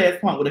the real ass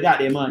punk would have got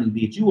that money,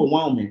 bitch. You a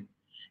woman.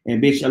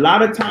 And bitch, a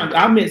lot of times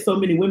I met so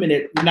many women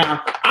that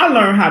now I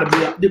learned how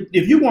to be.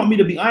 If you want me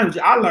to be honest with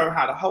you, I learned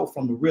how to hoe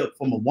from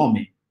a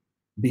woman,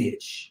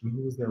 bitch.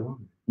 Who was that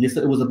woman? Yes,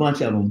 it was a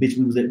bunch of them, bitch.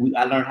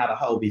 I learned how to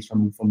hoe, bitch,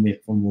 from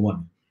a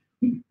woman.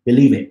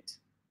 Believe it.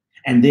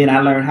 And then I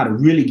learned how to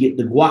really get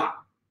the guap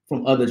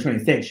from other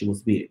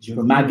transsexuals, bitch.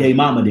 From my gay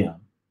mama them.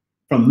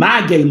 From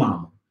my gay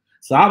mama.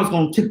 So I was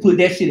going to put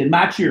that shit in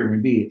my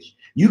children, bitch.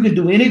 You can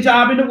do any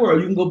job in the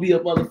world. You can go be a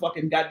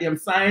motherfucking goddamn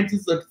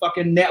scientist or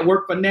fucking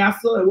network for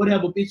NASA or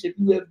whatever, bitch. If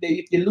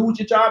you lose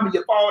your job and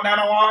you fall down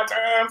on hard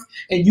times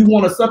and you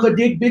want to suck a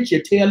dick, bitch,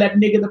 you tell that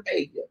nigga to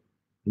pay you.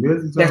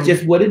 Yes, that's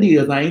just what it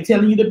is. I ain't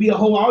telling you to be a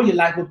hoe all your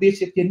life, but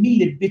bitch, if you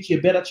need it, bitch,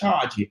 you better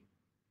charge it.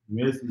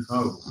 Yes, it's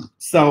hoe.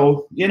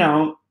 So, you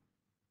know,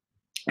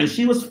 and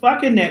she was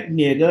fucking that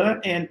nigga,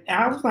 and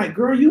I was like,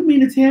 girl, you mean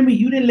to tell me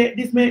you didn't let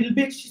this man,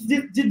 bitch,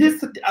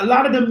 this a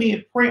lot of them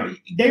men pray,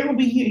 they don't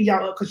be hitting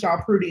y'all up because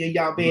y'all pretty and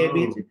y'all bad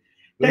bitches.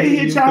 They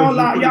hit y'all a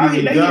lot,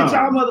 they hit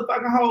y'all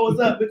motherfucking hoes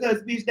up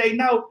because, bitch, they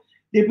know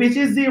that, bitch,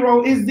 it's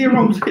zero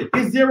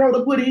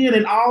to put in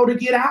and all to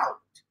get out.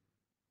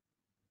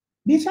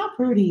 Bitch, I'm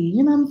pretty,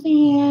 you know what I'm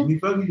saying? We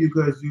fucking you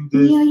because you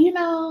just... Yeah, you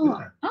know,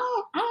 yeah.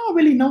 I don't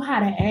really know how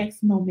to ask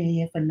no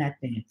man for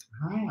nothing.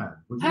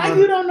 How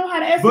you don't know how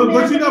to ask no man?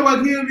 But you know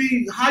what, give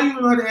me, how you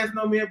don't know how to ask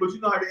no man, but you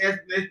know how to ask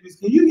the next bitch,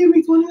 can you give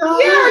me $20? Yeah, you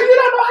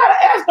don't know how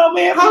to ask no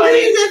man. How do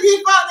you just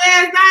get fucked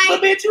last night?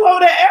 But bitch, you over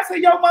there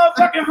asking your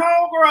motherfucking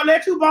homegirl,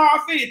 let you borrow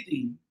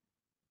 50.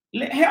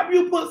 Help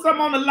you put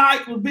something on the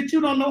light, but bitch,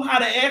 you don't know how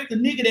to ask the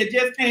nigga that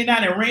just came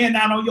down and ran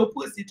down on your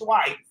pussy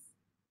twice.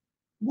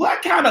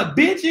 What kind of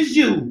bitch is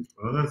you?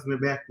 Hustling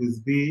backwards,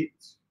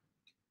 bitch.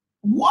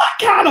 What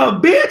kind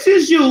of bitch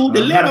is you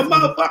to let a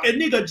motherfucking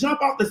nigga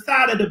jump off the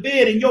side of the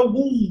bed in your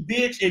womb,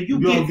 bitch, and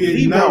you get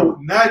zero?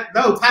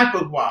 No type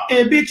of wild.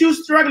 And bitch, you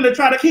struggling to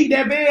try to keep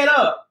that bed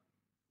up.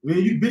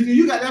 Man,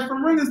 you got that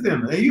from Renner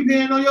Center, and you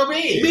paying on your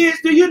bed.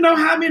 Bitch, do you know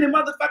how many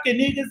motherfucking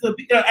niggas will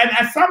be,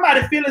 and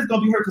somebody's feelings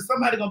gonna be hurt because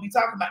somebody's gonna be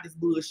talking about this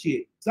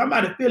bullshit.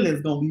 Somebody's feelings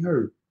gonna be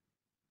hurt.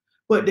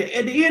 But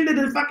at the end of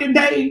the fucking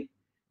day,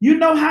 you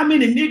know how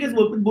many niggas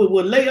will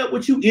lay up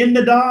with you in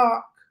the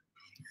dark?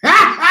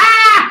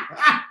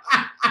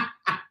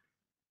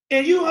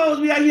 And you hoes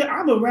be out here,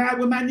 I'm gonna ride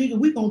with my nigga.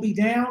 We gonna be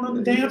down on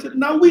the down to the...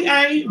 No, we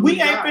ain't. We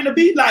ain't finna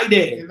be like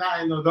that. It's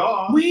not in the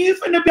dark. We ain't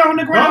finna be on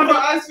the ground.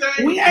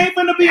 We ain't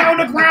finna be on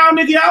the ground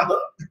together.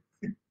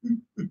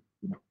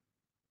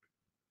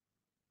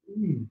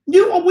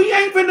 We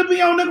ain't finna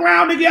be on the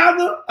ground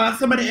together.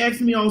 Somebody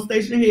asked me on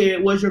Station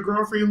Head, was your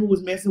girlfriend who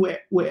was messing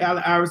with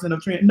Allen Iverson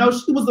of Trent? No,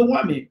 she was a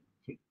woman.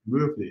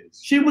 Real fish.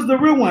 She was the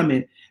real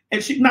woman,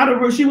 and she was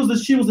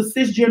a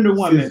cisgender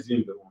woman.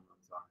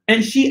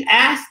 And she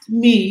asked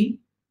me,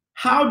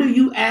 "How do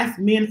you ask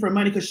men for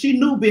money?" Because she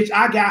knew, bitch,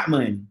 I got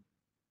money.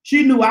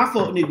 She knew I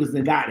fucked niggas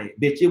and got it,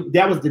 bitch.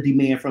 That was the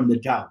demand from the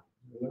job.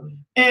 Yeah.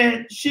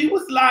 And she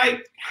was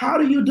like, "How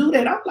do you do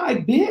that?" I'm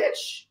like,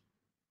 "Bitch,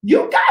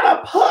 you got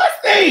a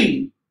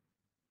pussy.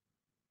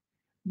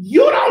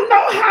 You don't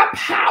know how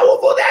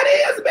powerful that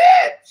is,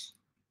 bitch.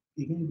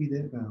 You can't be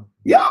that powerful.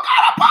 You got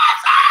a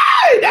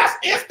pussy. That's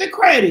instant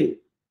credit."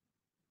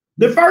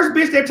 The first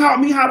bitch that taught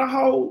me how to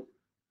hold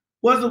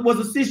was a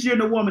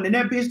cisgender woman, and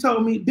that bitch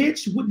told me,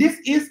 "Bitch, this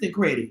instant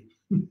credit."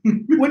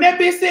 When that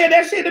bitch said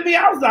that shit to me,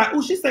 I was like,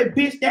 "Ooh," she said,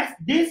 "Bitch,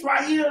 this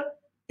right here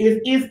is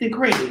instant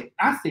credit."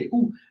 I said,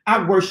 "Ooh,"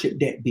 I worship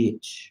that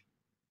bitch.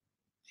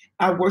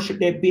 I worship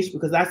that bitch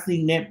because I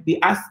seen that bitch.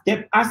 I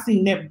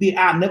seen that bitch.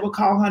 I never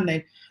call her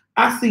name.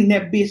 I seen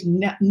that bitch.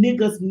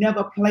 Niggas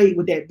never played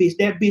with that bitch.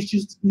 That bitch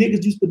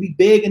niggas used to be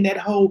begging that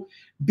hoe,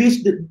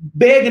 bitch,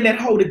 begging that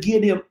hoe to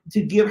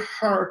give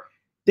her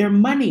their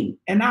money.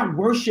 And I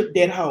worship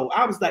that hoe.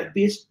 I was like,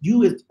 "Bitch,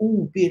 you is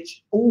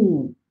bitch,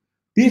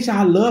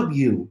 I love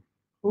you."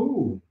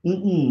 Ooh.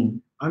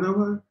 Mm-mm. I know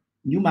her.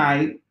 You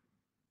might.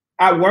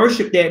 I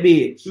worship that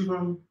bitch. She's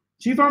from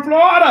She from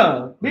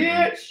Florida,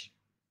 bitch.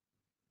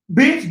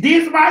 Bitch,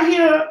 this right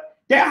here,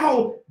 that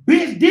whole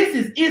bitch, this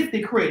is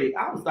instant credit.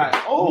 I was like,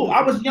 oh,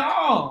 I was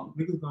young.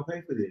 Niggas gonna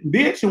pay for this.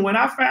 Bitch, and when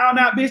I found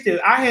out, bitch,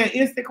 that I had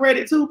instant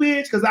credit too,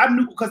 bitch, because I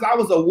knew, because I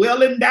was a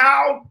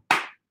well-endowed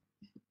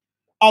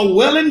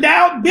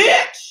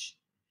bitch.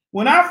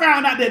 When I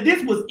found out that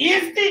this was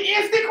instant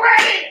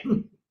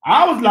credit,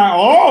 I was like,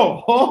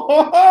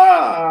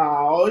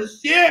 oh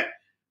shit.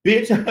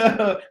 Bitch,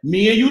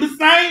 me and you the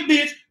same,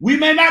 bitch. We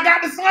may not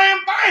got the same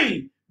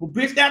thing, but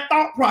bitch, that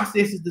thought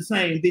process is the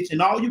same, bitch,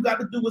 and all you got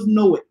to do is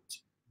know it.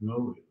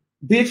 Know it.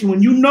 Bitch,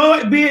 when you know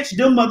it, bitch,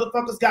 them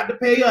motherfuckers got to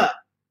pay up.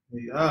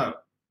 Pay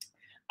up.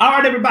 All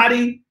right,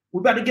 everybody, we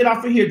about to get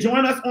off of here.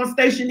 Join us on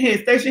Station Head.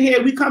 Station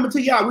Head, we coming to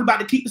y'all. We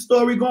about to keep the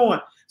story going.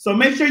 So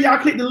make sure y'all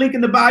click the link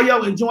in the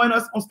bio and join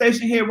us on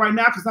Station Head right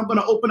now, because I'm going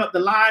to open up the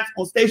lines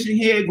on Station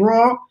Head,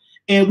 girl.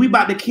 And we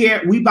about to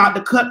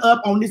cut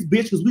up on this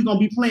bitch, because we going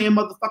to be playing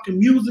motherfucking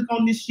music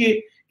on this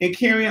shit and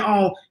carrying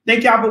on.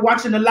 Thank y'all for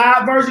watching the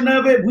live version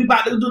of it. We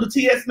about to do the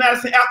T.S.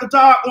 Madison After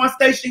Dark on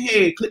Station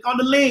Head. Click on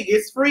the link.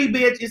 It's free,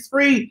 bitch. It's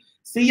free.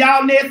 See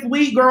y'all next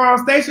week, girl.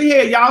 Station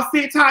Head. Y'all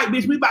sit tight,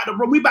 bitch. We about to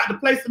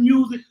play some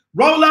music.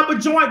 Roll up a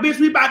joint, bitch.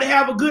 We about to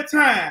have a good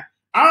time.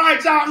 All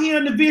right, y'all here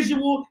in the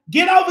visual.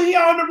 Get over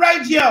here on the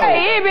radio.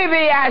 Hey,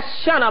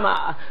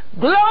 Shanama.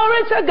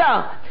 Glory to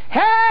God.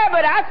 Hey,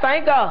 but I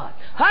thank God.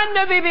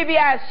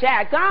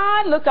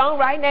 God, look on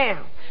right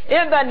now.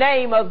 In the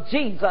name of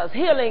Jesus,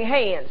 healing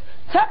hands,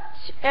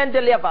 touch and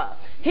deliver.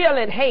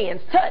 Healing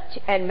hands, touch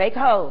and make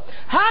whole.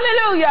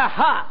 Hallelujah.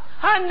 Ha.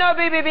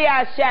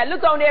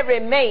 Look on every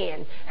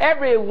man,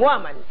 every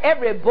woman,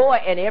 every boy,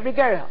 and every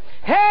girl.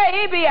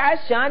 Hey,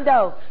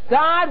 Shando.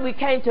 God, we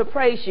came to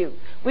praise you.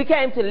 We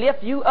came to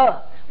lift you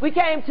up. We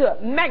came to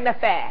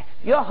magnify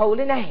your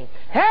holy name.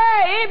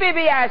 Hey,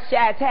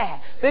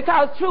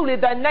 because truly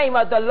the name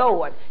of the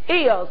Lord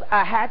is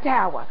a high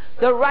tower.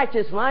 The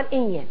righteous run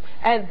in,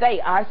 and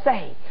they are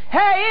saved.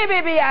 Hey,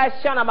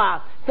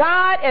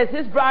 God, as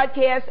this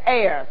broadcast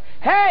airs,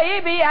 hey,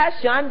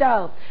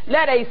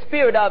 let a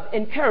spirit of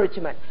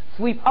encouragement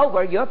sweep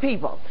over your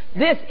people.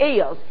 This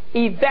is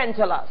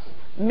Evangelist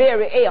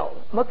Mary L.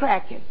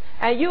 McCracken,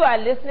 and you are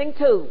listening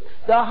to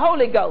the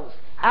Holy Ghost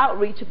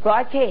Outreach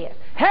Broadcast.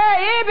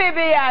 Hey,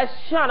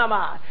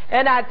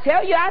 and I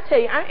tell you, I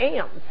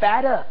am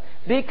fired up,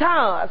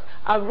 because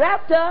I'm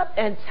wrapped up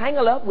and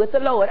tangled up with the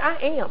Lord. I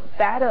am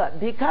fired up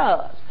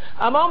because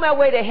I'm on my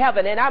way to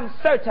heaven, and I'm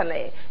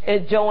certainly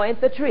enjoying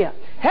the trip.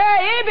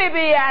 Hey,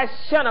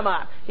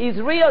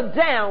 he's real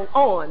down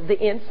on the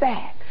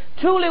inside.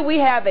 Truly, we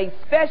have a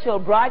special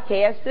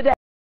broadcast today.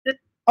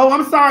 Oh,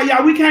 I'm sorry,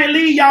 y'all. We can't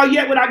leave y'all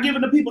yet without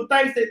giving the people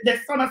thanks that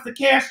sent us the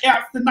cash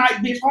apps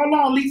tonight, bitch. Hold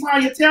on, Lee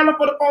Tanya. Tell them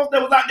for the folks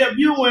that was out there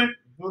viewing.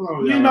 Hold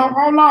on,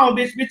 hold on,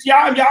 bitch.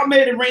 Y'all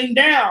made it rain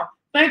down.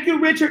 Thank you,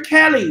 Richard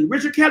Kelly.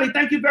 Richard Kelly,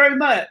 thank you very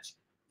much.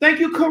 Thank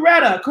you,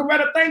 Coretta.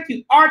 Coretta, thank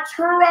you.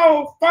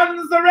 Arturo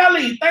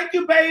Funzarelli, thank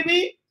you,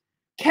 baby.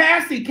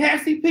 Cassie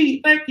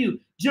P, thank you.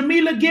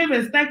 Jamila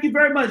Givens, thank you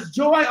very much.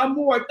 Joy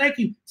Amore, thank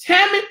you.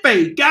 Tammy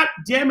Faye, god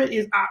damn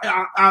it,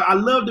 I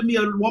love to meet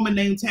a woman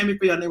named Tammy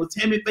Faye. Her name was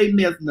Tammy Faye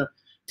Nesner.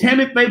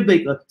 Tammy Faye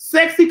Baker.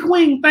 Sexy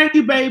Queen, thank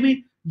you,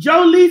 baby.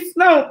 Jolie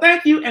Snow,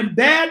 thank you. And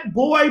Bad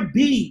Boy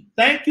B,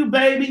 thank you,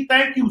 baby.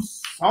 Thank you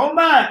so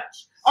much.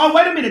 Oh,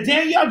 wait a minute.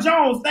 Danielle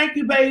Jones, thank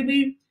you,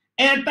 baby.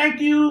 And thank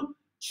you,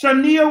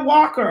 Shania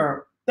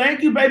Walker.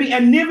 Thank you, baby.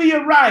 And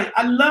Nivea Wright,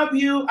 I love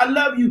you. I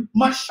love you.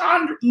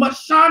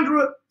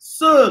 Mashandra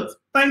Suggs,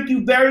 thank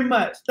you very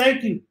much.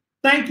 Thank you.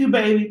 Thank you,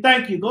 baby.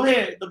 Thank you. Go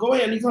ahead. Go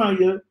ahead,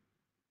 Latonya.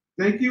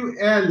 Thank you,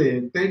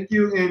 Ellen. Thank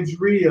you,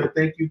 Andrea.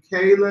 Thank you,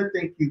 Kayla.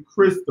 Thank you,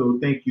 Crystal.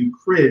 Thank you,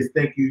 Chris.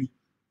 Thank you,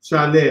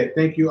 Charlotte.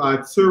 Thank you,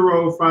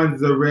 Arturo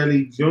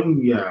Fonzarelli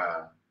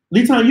Jr.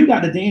 Latonya, you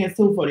got to dance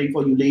too before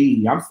you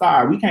leave. I'm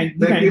sorry. We can't.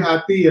 Thank you,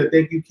 Althea.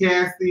 Thank you,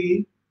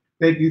 Cassie.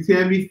 Thank you,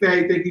 Tammy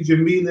Faye. Thank you,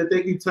 Jamila.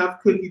 Thank you, Tough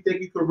Cookie.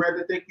 Thank you,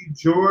 Coretta. Thank you,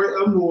 Joy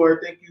Amore.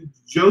 Thank you,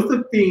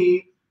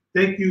 Josephine.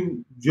 Thank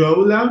you,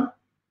 Jola.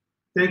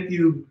 Thank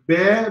you,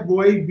 Bad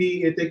Boy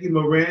B. And thank you,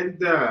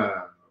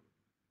 Miranda.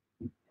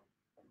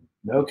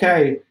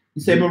 Okay.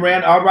 You say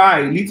Miranda. All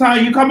right.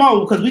 Latonya, you come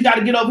on, because we got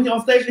to get over here on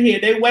Station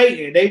Head. They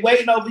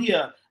waiting over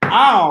here.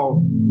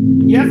 Oh,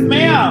 yes,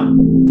 ma'am.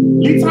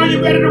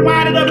 Latonya ready to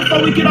wind it up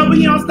before we get over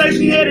here on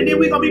Station Head, and then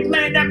we're going to be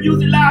playing that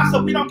music live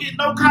so we don't get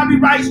no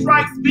copyright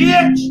strikes,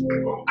 bitch.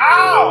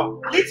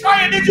 Oh,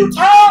 Latonya, did you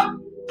talk?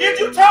 Did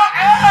you talk?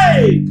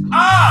 Hey.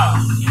 Oh.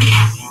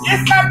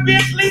 It's that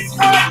bitch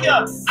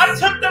Latonya. I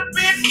took the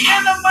bitch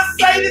in a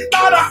Mercedes,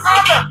 not a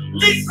Honda.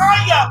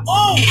 Latonya,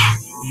 ooh,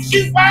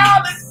 she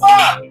wild as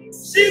fuck.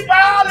 She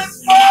wild as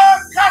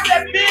fuck, cause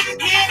that bitch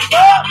get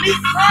up.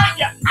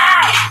 Latonya,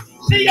 ah,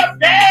 she a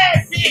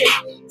bad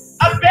bitch.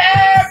 A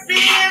bad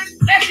bitch,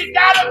 and she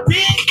got a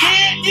big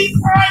dick.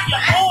 Latonya,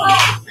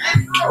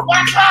 ooh,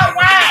 watch her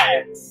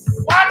whine.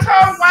 Watch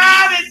her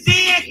whine and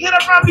then hit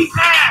her from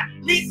behind.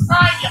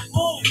 Latonya,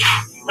 ooh,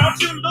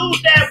 don't you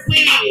lose that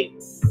wig.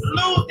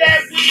 Lose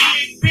that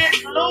wig,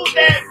 bitch, lose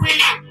that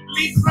wig.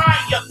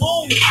 Latonya,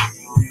 ooh,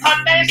 her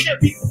name should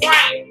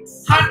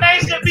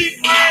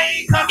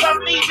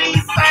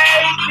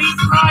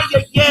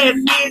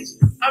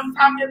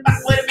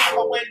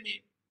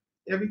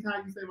every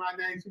time you say my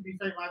name, you be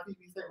saying my feet,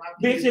 you say my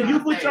Bitch, feet. if you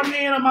put your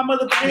hand on my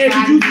motherfucking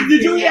head,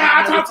 did you hear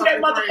how I talk to that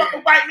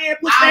motherfucking white man?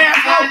 Push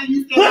asshole.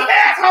 Push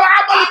asshole. I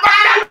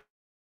motherfucking.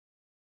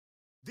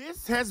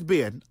 This has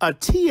been a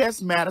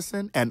T.S.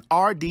 Madison and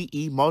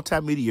RDE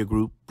Multimedia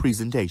Group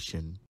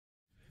presentation.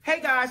 Hey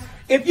guys,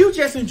 if you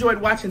just enjoyed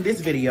watching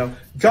this video,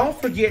 don't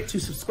forget to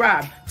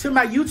subscribe to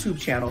my YouTube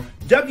channel,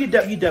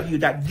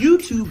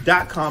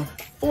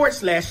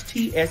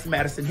 www.youtube.com/TS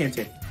Madison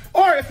Hinton.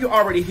 Or if you're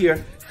already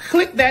here,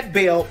 click that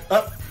bell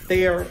up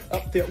there,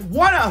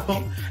 one of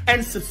them,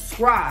 and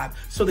subscribe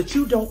so that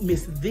you don't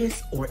miss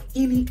this or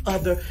any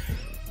other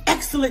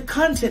excellent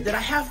content that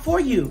I have for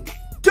you.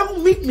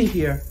 Don't meet me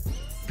here,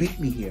 beat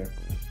me here.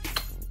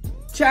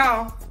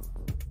 Ciao.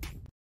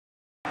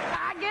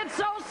 I get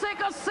so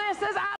sick of sisters.